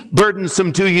seems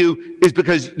burdensome to you is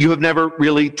because you have never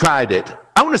really tried it.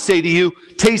 I want to say to you,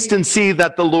 taste and see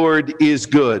that the Lord is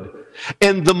good.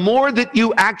 And the more that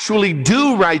you actually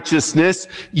do righteousness,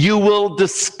 you will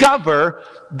discover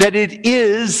that it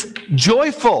is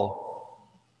joyful.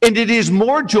 And it is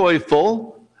more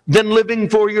joyful than living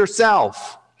for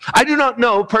yourself. I do not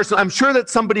know personally. I'm sure that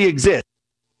somebody exists.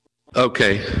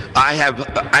 Okay, I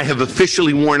have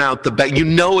officially worn out the bet. You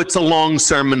know it's a long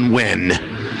sermon when.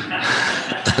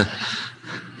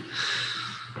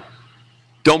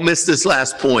 Don't miss this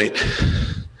last point.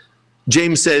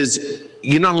 James says,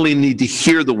 you not only need to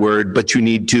hear the word, but you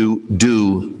need to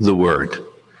do the word.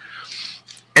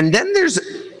 And then there's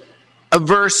a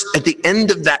verse at the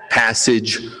end of that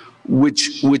passage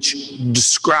which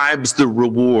describes the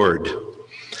reward.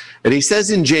 And he says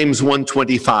in James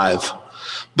 1:25,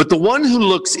 but the one who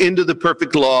looks into the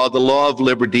perfect law, the law of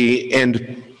liberty,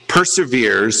 and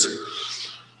perseveres,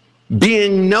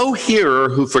 being no hearer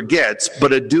who forgets,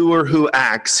 but a doer who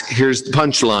acts, here's the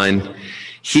punchline,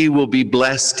 he will be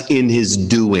blessed in his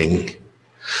doing.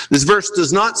 This verse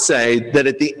does not say that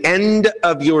at the end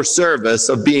of your service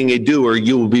of being a doer,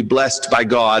 you will be blessed by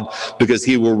God because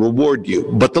he will reward you.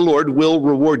 But the Lord will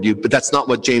reward you. But that's not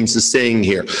what James is saying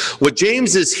here. What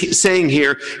James is saying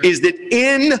here is that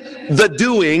in the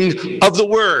doing of the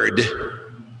word,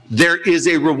 there is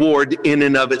a reward in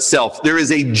and of itself. There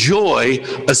is a joy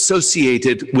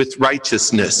associated with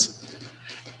righteousness.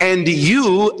 And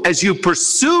you, as you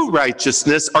pursue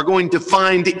righteousness, are going to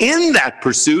find in that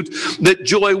pursuit that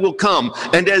joy will come.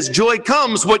 And as joy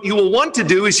comes, what you will want to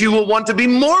do is you will want to be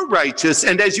more righteous.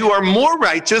 And as you are more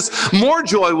righteous, more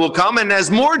joy will come. And as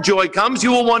more joy comes,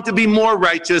 you will want to be more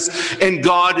righteous. And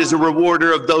God is a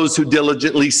rewarder of those who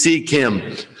diligently seek him.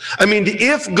 I mean,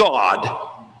 if God...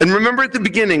 And remember at the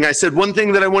beginning, I said one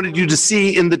thing that I wanted you to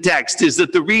see in the text is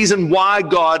that the reason why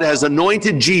God has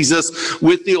anointed Jesus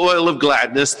with the oil of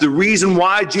gladness, the reason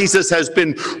why Jesus has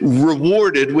been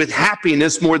rewarded with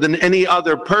happiness more than any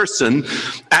other person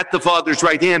at the Father's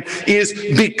right hand is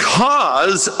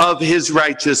because of his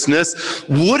righteousness.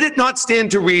 Would it not stand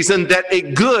to reason that a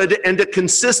good and a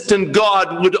consistent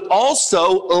God would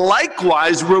also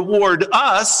likewise reward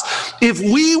us if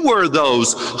we were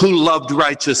those who loved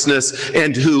righteousness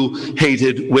and who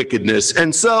hated wickedness?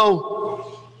 And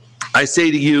so I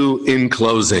say to you in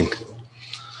closing,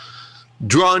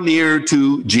 draw near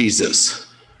to Jesus.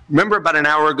 Remember about an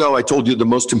hour ago, I told you the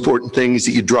most important thing is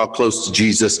that you draw close to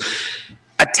Jesus.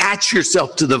 Attach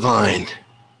yourself to the vine.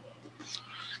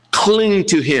 Cling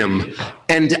to him.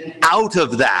 And out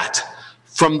of that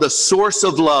from the source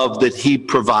of love that he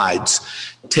provides,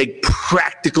 take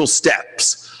practical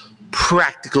steps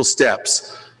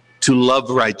to love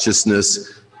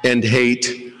righteousness and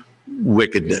hate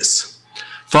wickedness.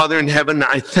 Father in heaven,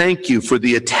 I thank you for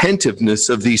the attentiveness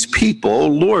of these people. Oh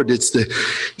Lord, it's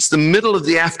the middle of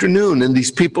the afternoon and these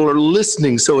people are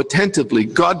listening so attentively.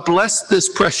 God bless this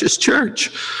precious church.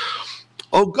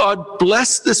 Oh God,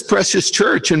 bless this precious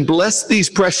church and bless these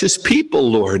precious people,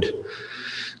 Lord.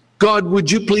 God, would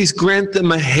you please grant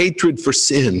them a hatred for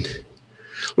sin?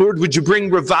 Lord, would you bring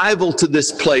revival to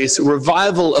this place, a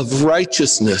revival of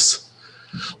righteousness?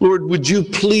 Lord, would you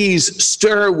please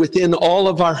stir within all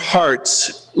of our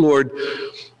hearts, Lord,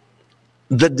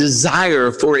 the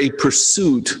desire for a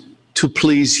pursuit to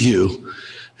please you.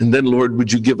 And then, Lord,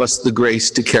 would you give us the grace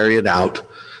to carry it out?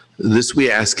 This we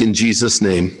ask in Jesus'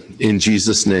 name. In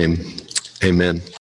Jesus' name, amen.